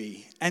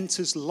baby,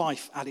 enters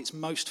life at its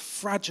most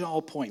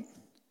fragile point,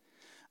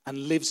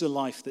 and lives a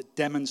life that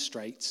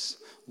demonstrates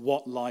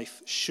what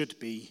life should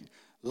be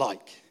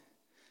like.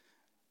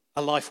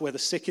 A life where the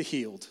sick are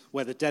healed,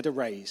 where the dead are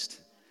raised,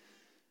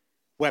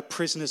 where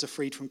prisoners are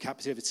freed from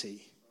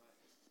captivity,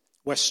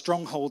 where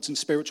strongholds and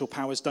spiritual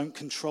powers don't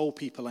control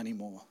people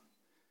anymore,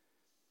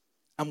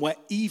 and where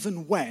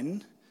even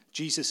when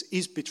Jesus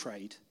is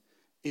betrayed,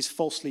 is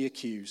falsely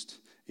accused,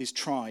 is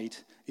tried,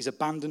 he's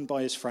abandoned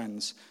by his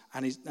friends,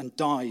 and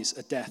dies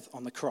a death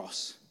on the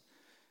cross,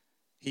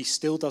 he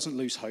still doesn't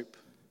lose hope,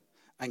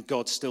 and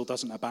God still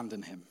doesn't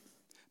abandon him,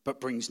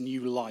 but brings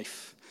new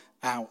life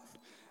out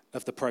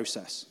of the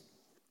process.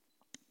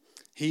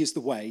 He is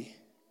the way,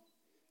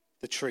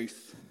 the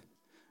truth,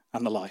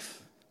 and the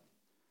life.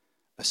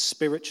 A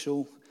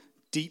spiritual,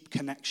 deep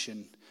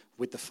connection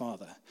with the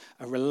Father,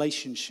 a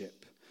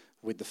relationship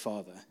with the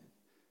Father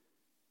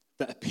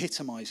that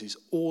epitomizes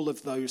all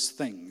of those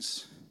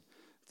things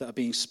that are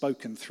being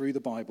spoken through the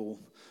Bible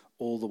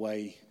all the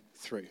way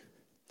through.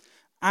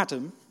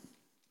 Adam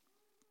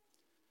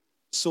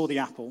saw the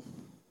apple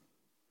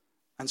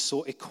and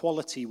saw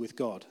equality with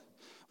God.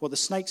 What the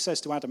snake says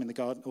to Adam in the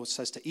garden, or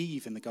says to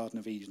Eve in the Garden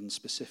of Eden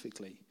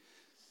specifically,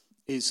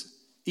 is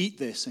eat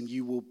this and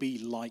you will be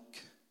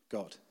like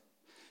God.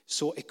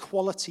 Saw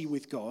equality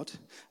with God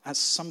as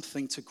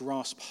something to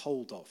grasp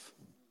hold of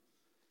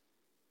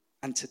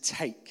and to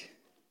take.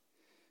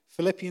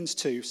 Philippians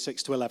 2,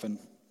 6-11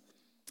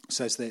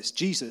 says this: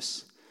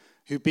 Jesus,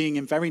 who being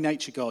in very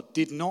nature God,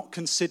 did not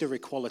consider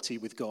equality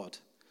with God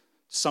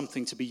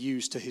something to be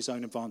used to his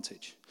own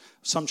advantage.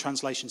 Some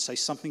translations say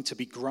something to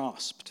be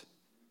grasped.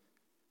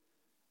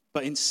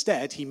 But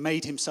instead, he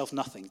made himself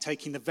nothing,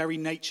 taking the very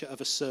nature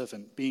of a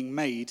servant, being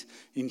made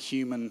in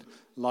human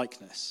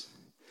likeness.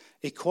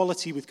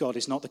 Equality with God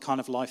is not the kind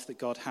of life that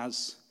God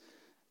has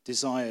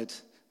desired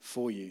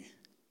for you.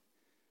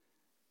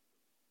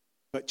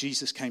 But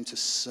Jesus came to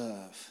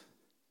serve.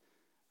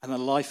 And the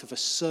life of a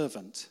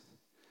servant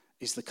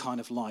is the kind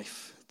of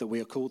life that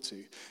we are called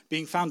to.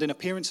 Being found in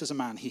appearance as a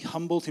man, he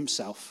humbled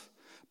himself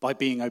by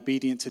being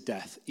obedient to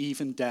death,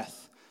 even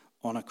death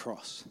on a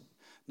cross.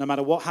 No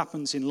matter what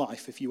happens in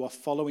life, if you are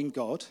following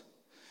God,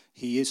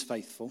 he is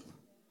faithful,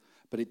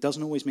 but it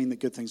doesn't always mean that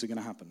good things are going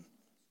to happen.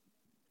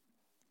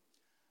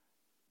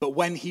 But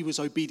when he was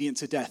obedient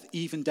to death,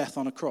 even death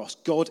on a cross,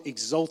 God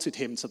exalted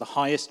him to the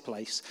highest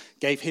place,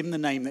 gave him the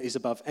name that is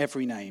above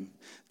every name,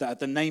 that at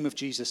the name of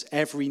Jesus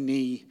every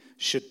knee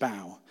should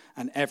bow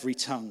and every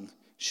tongue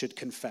should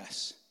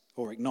confess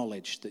or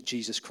acknowledge that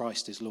Jesus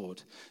Christ is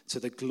Lord, to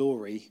the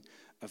glory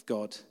of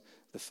God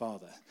the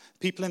Father.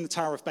 People in the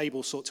Tower of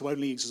Babel sought to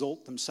only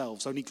exalt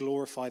themselves, only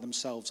glorify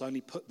themselves, only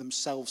put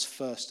themselves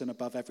first and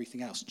above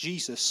everything else.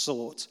 Jesus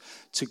sought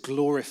to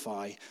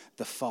glorify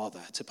the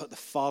Father, to put the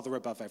Father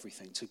above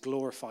everything, to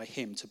glorify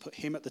him, to put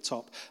him at the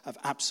top of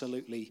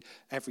absolutely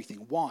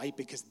everything. Why?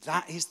 Because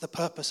that is the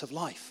purpose of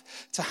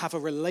life, to have a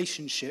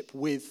relationship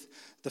with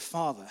the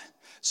Father.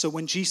 So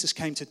when Jesus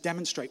came to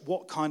demonstrate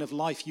what kind of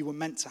life you were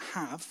meant to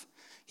have,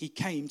 he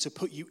came to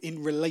put you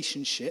in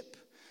relationship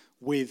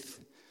with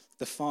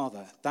the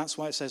Father. That's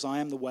why it says, I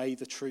am the way,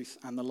 the truth,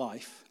 and the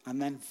life.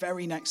 And then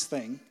very next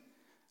thing,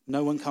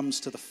 no one comes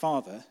to the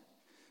Father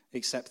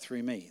except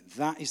through me.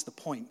 That is the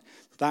point.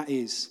 That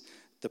is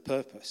the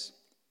purpose.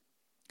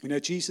 You know,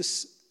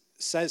 Jesus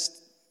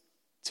says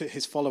to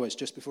his followers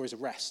just before his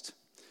arrest,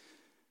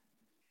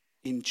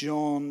 in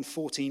John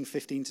 14,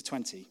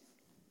 15-20,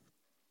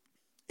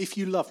 if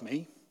you love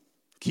me,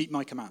 keep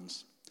my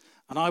commands.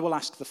 And I will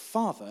ask the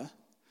Father,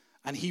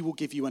 and he will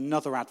give you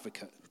another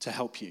advocate to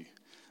help you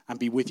and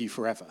be with you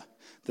forever,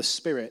 the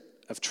Spirit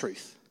of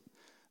truth.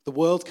 The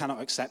world cannot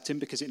accept him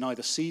because it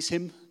neither sees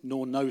him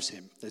nor knows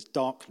him. There's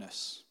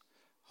darkness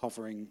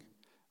hovering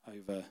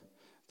over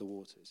the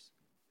waters.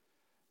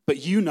 But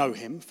you know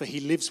him, for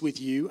he lives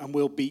with you and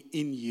will be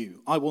in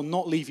you. I will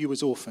not leave you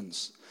as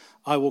orphans.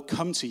 I will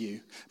come to you.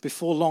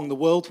 Before long, the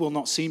world will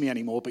not see me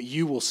anymore, but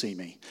you will see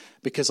me.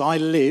 Because I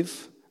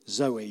live,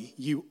 Zoe,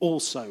 you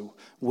also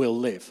will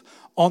live.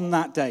 On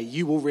that day,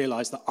 you will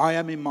realize that I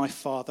am in my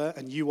Father,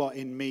 and you are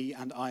in me,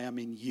 and I am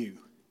in you.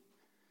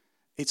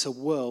 It's a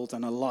world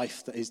and a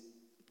life that is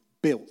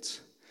built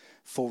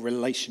for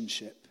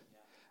relationship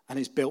and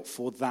is built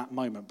for that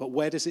moment. But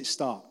where does it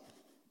start?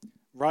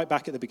 Right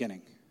back at the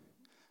beginning.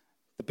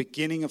 The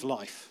beginning of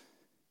life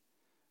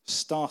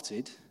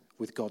started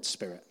with God's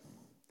Spirit.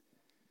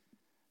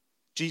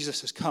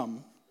 Jesus has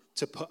come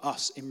to put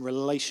us in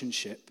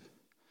relationship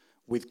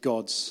with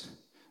God's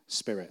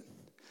Spirit.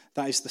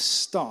 That is the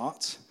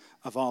start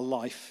of our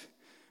life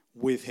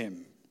with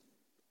him.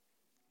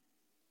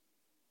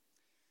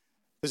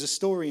 There's a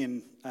story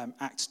in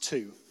Acts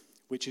 2,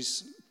 which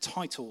is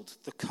titled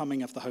The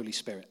Coming of the Holy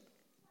Spirit.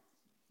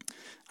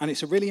 And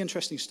it's a really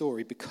interesting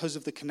story because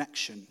of the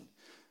connection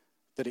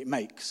that it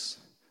makes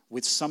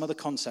with some of the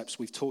concepts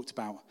we've talked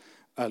about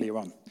earlier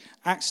on.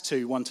 Acts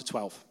 2,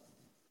 1-12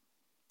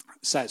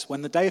 says,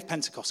 when the day of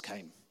Pentecost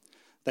came,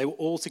 they were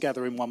all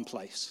together in one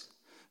place.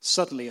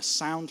 Suddenly, a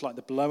sound like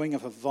the blowing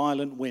of a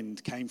violent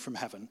wind came from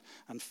heaven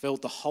and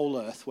filled the whole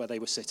earth where they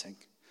were sitting.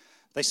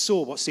 They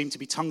saw what seemed to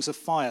be tongues of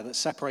fire that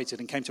separated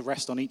and came to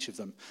rest on each of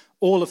them.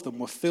 All of them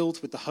were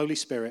filled with the Holy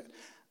Spirit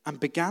and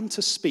began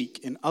to speak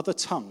in other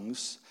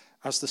tongues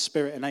as the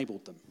Spirit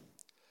enabled them.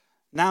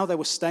 Now they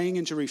were staying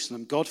in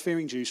Jerusalem,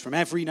 God-fearing Jews from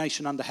every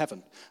nation under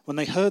heaven. When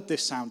they heard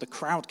this sound, a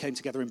crowd came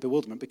together in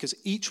bewilderment because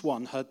each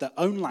one heard their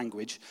own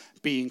language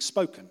being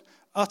spoken.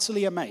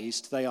 Utterly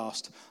amazed, they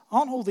asked,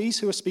 "Aren't all these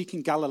who are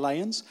speaking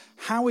Galileans?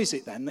 How is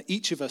it then that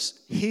each of us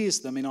hears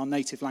them in our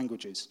native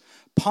languages?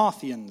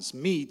 Parthians,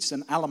 Medes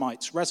and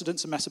Elamites,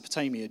 residents of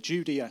Mesopotamia,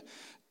 Judea,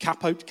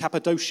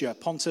 Cappadocia,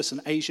 Pontus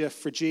and Asia,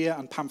 Phrygia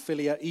and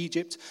Pamphylia,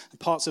 Egypt and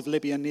parts of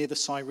Libya near the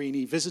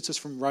Cyrene, visitors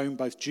from Rome,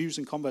 both Jews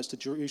and converts to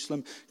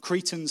Jerusalem,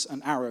 Cretans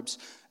and Arabs."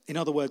 In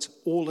other words,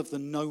 all of the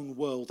known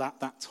world at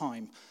that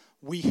time.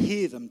 We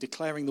hear them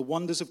declaring the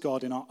wonders of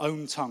God in our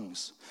own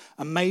tongues.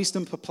 Amazed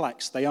and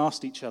perplexed, they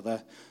asked each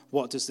other,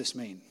 "What does this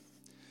mean?"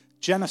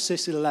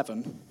 Genesis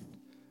 11,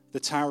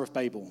 the Tower of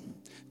Babel.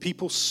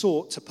 People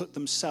sought to put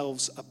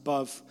themselves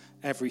above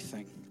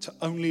everything, to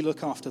only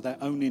look after their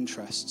own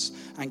interests,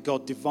 and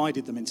God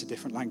divided them into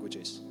different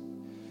languages.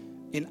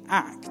 In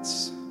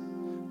Acts,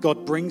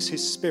 God brings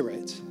his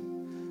Spirit,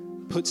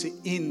 puts it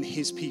in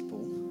his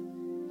people,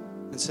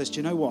 and says, "Do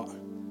you know what?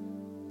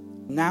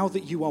 Now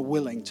that you are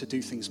willing to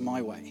do things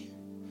my way,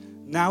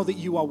 now that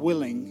you are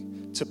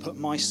willing to put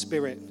my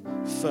Spirit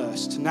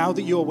first, now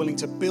that you are willing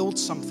to build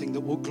something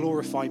that will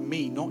glorify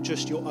me, not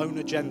just your own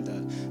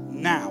agenda,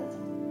 now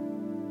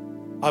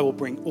I will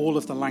bring all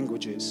of the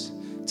languages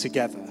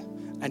together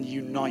and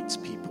unite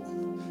people."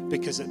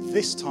 Because at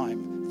this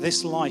time,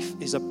 this life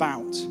is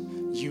about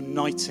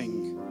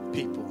uniting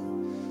people.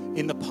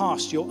 In the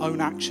past, your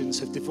own actions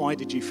have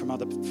divided you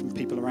from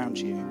people around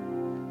you.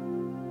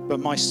 But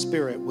my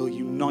Spirit will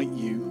unite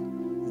you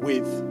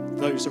with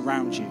those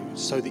around you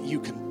so that you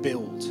can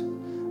build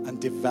and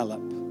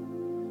develop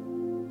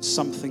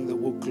something that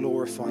will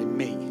glorify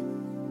me.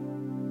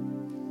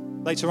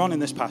 Later on in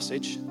this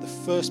passage, the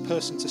first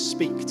person to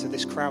speak to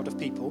this crowd of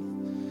people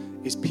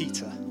is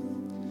Peter.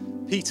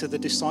 Peter, the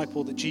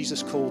disciple that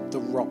Jesus called the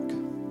Rock,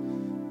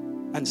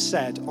 and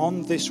said,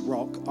 "On this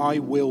rock I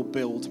will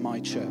build my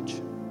church."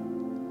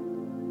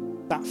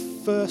 That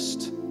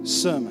first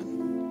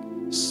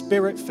sermon,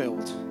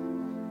 Spirit-filled,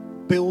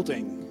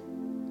 building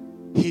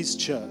his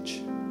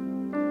church,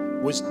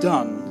 was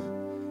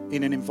done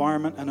in an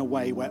environment and a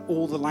way where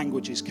all the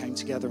languages came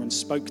together and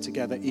spoke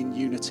together in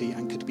unity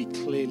and could be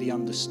clearly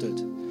understood.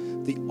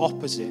 The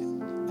opposite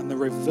and the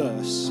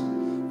reverse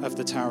of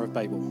the Tower of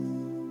Babel.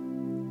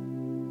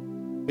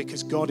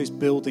 Because God is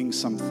building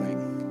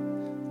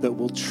something that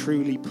will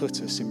truly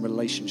put us in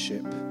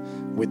relationship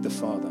with the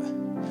Father,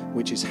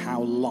 which is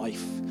how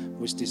life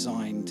was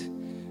designed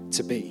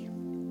to be.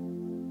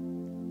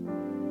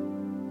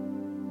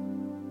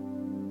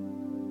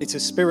 It's a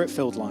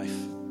Spirit-filled life.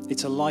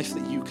 It's a life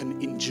that you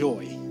can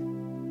enjoy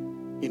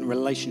in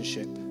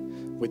relationship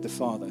with the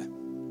Father.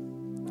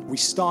 We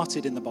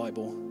started in the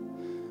Bible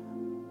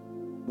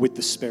with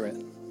the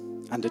Spirit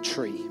and a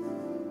tree.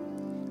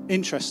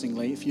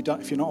 Interestingly, if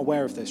you're not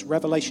aware of this,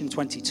 Revelation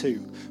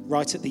 22,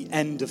 right at the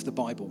end of the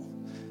Bible,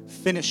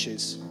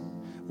 finishes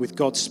with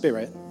God's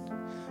Spirit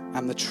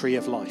and the tree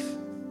of life.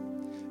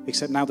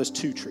 Except now there's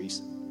two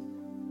trees.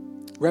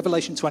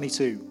 Revelation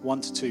 22,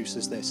 1-2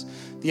 says this: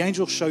 "The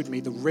angel showed me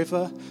the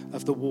river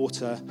of the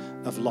water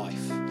of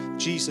life,"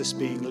 Jesus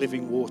being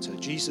living water,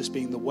 Jesus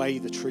being the way,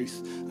 the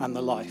truth, and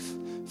the life,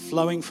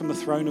 "flowing from the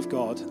throne of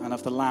God and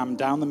of the Lamb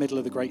down the middle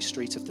of the great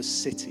street of the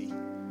city.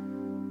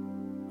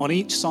 On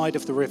each side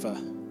of the river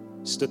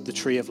stood the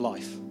tree of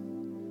life,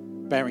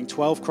 bearing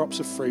 12 crops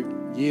of fruit,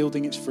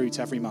 yielding its fruit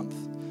every month,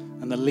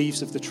 and the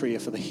leaves of the tree are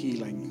for the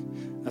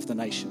healing of the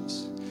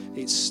nations."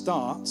 It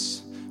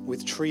starts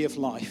with tree of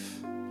life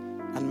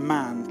and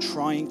man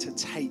trying to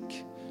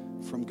take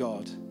from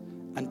God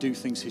and do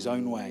things his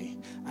own way.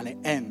 And it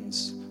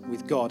ends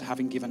with God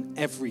having given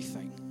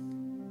everything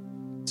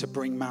to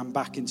bring man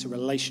back into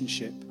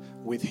relationship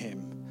with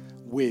him,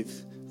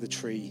 with the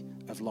tree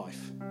of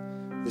life.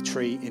 The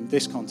tree, in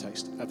this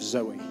context, of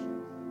Zoe,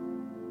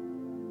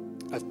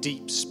 of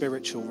deep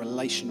spiritual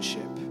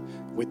relationship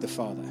with the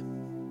Father.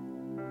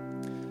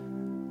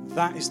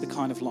 That is the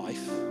kind of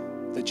life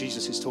that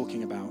Jesus is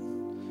talking about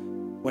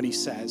when he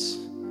says,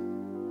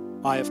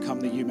 "I have come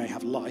that you may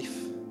have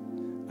life,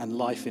 and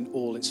life in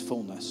all its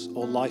fullness,"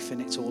 or life in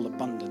its all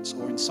abundance,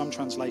 or in some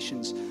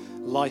translations,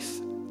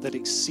 life that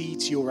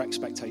exceeds your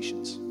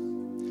expectations.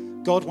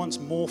 God wants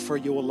more for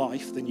your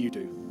life than you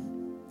do.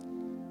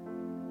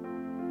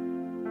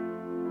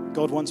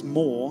 God wants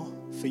more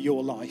for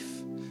your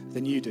life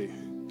than you do,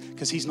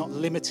 because he's not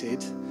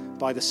limited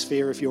by the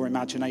sphere of your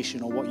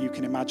imagination or what you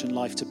can imagine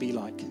life to be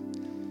like.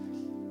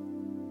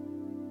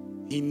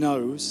 He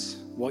knows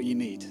what you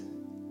need,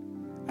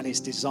 and his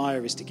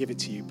desire is to give it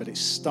to you, but it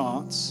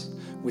starts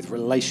with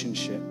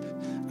relationship,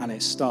 and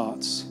it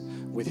starts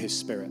with his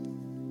Spirit.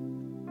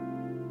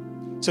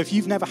 So if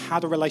you've never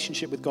had a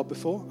relationship with God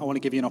before, I want to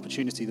give you an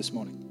opportunity this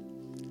morning.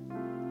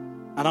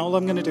 And all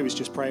I'm going to do is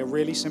just pray a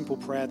really simple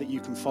prayer that you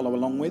can follow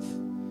along with,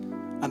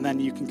 and then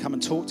you can come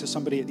and talk to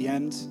somebody at the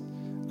end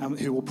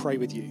who will pray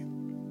with you.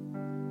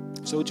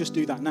 So we'll just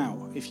do that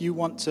now. If you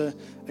want to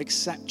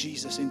accept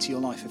Jesus into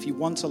your life, if you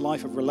want a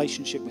life of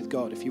relationship with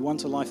God, if you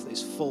want a life that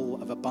is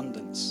full of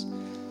abundance,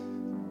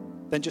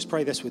 then just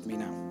pray this with me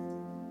now.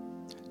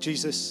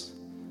 Jesus,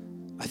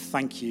 I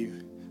thank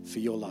you for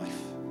your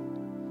life.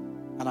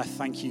 And I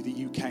thank you that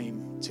you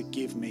came to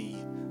give me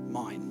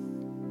mine.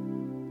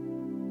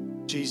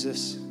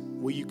 Jesus,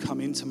 will you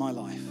come into my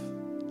life,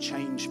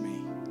 change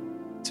me,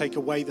 take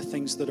away the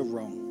things that are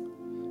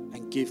wrong,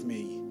 and give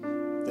me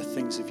the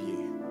things of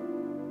you.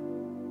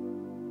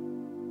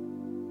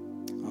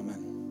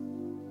 Amen.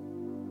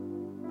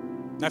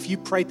 Now, if you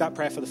prayed that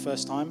prayer for the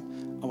first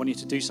time, I want you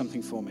to do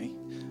something for me,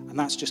 and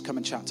that's just come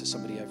and chat to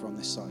somebody over on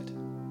this side.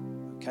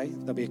 Okay?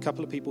 There'll be a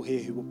couple of people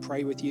here who will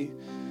pray with you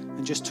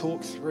and just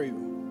talk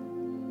through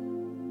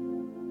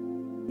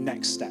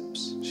next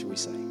steps, shall we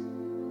say.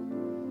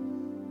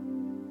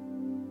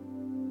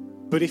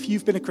 But if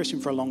you've been a Christian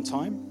for a long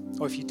time,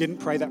 or if you didn't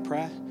pray that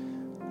prayer,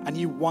 and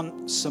you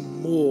want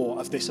some more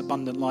of this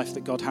abundant life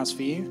that God has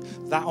for you,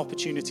 that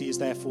opportunity is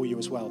there for you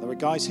as well. There are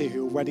guys here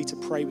who are ready to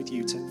pray with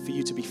you, for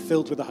you to be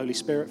filled with the Holy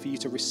Spirit, for you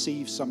to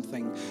receive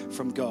something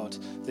from God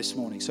this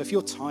morning. So if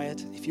you're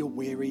tired, if you're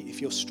weary, if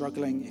you're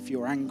struggling, if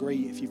you're angry,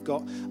 if you've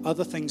got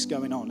other things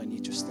going on and you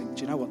just think,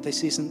 do you know what,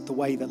 this isn't the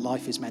way that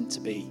life is meant to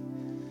be,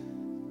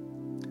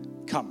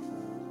 come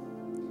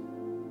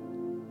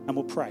and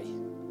we'll pray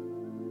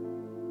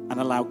and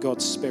allow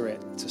God's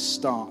Spirit to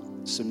start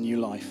some new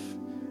life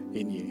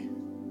in you.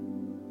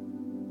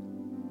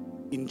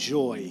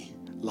 Enjoy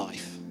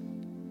life,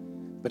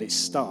 but it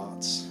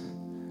starts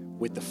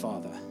with the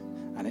Father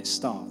and it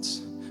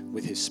starts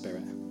with his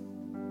Spirit.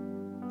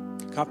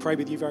 Can I pray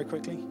with you very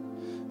quickly?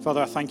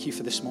 Father, I thank you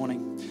for this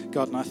morning,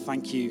 God, and I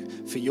thank you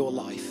for your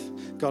life.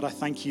 God, I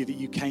thank you that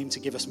you came to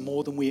give us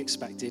more than we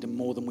expected and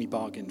more than we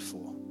bargained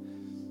for.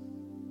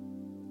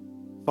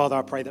 Father,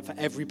 I pray that for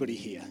everybody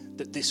here,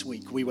 that this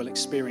week we will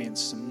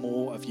experience some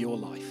more of your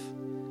life,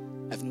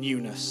 of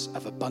newness,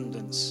 of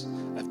abundance,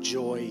 of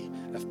joy,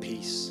 of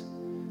peace.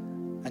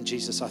 And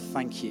Jesus, I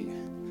thank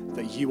you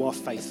that you are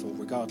faithful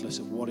regardless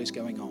of what is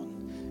going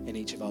on in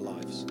each of our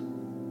lives.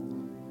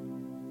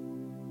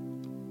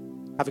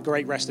 Have a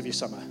great rest of your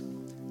summer.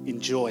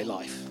 Enjoy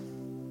life.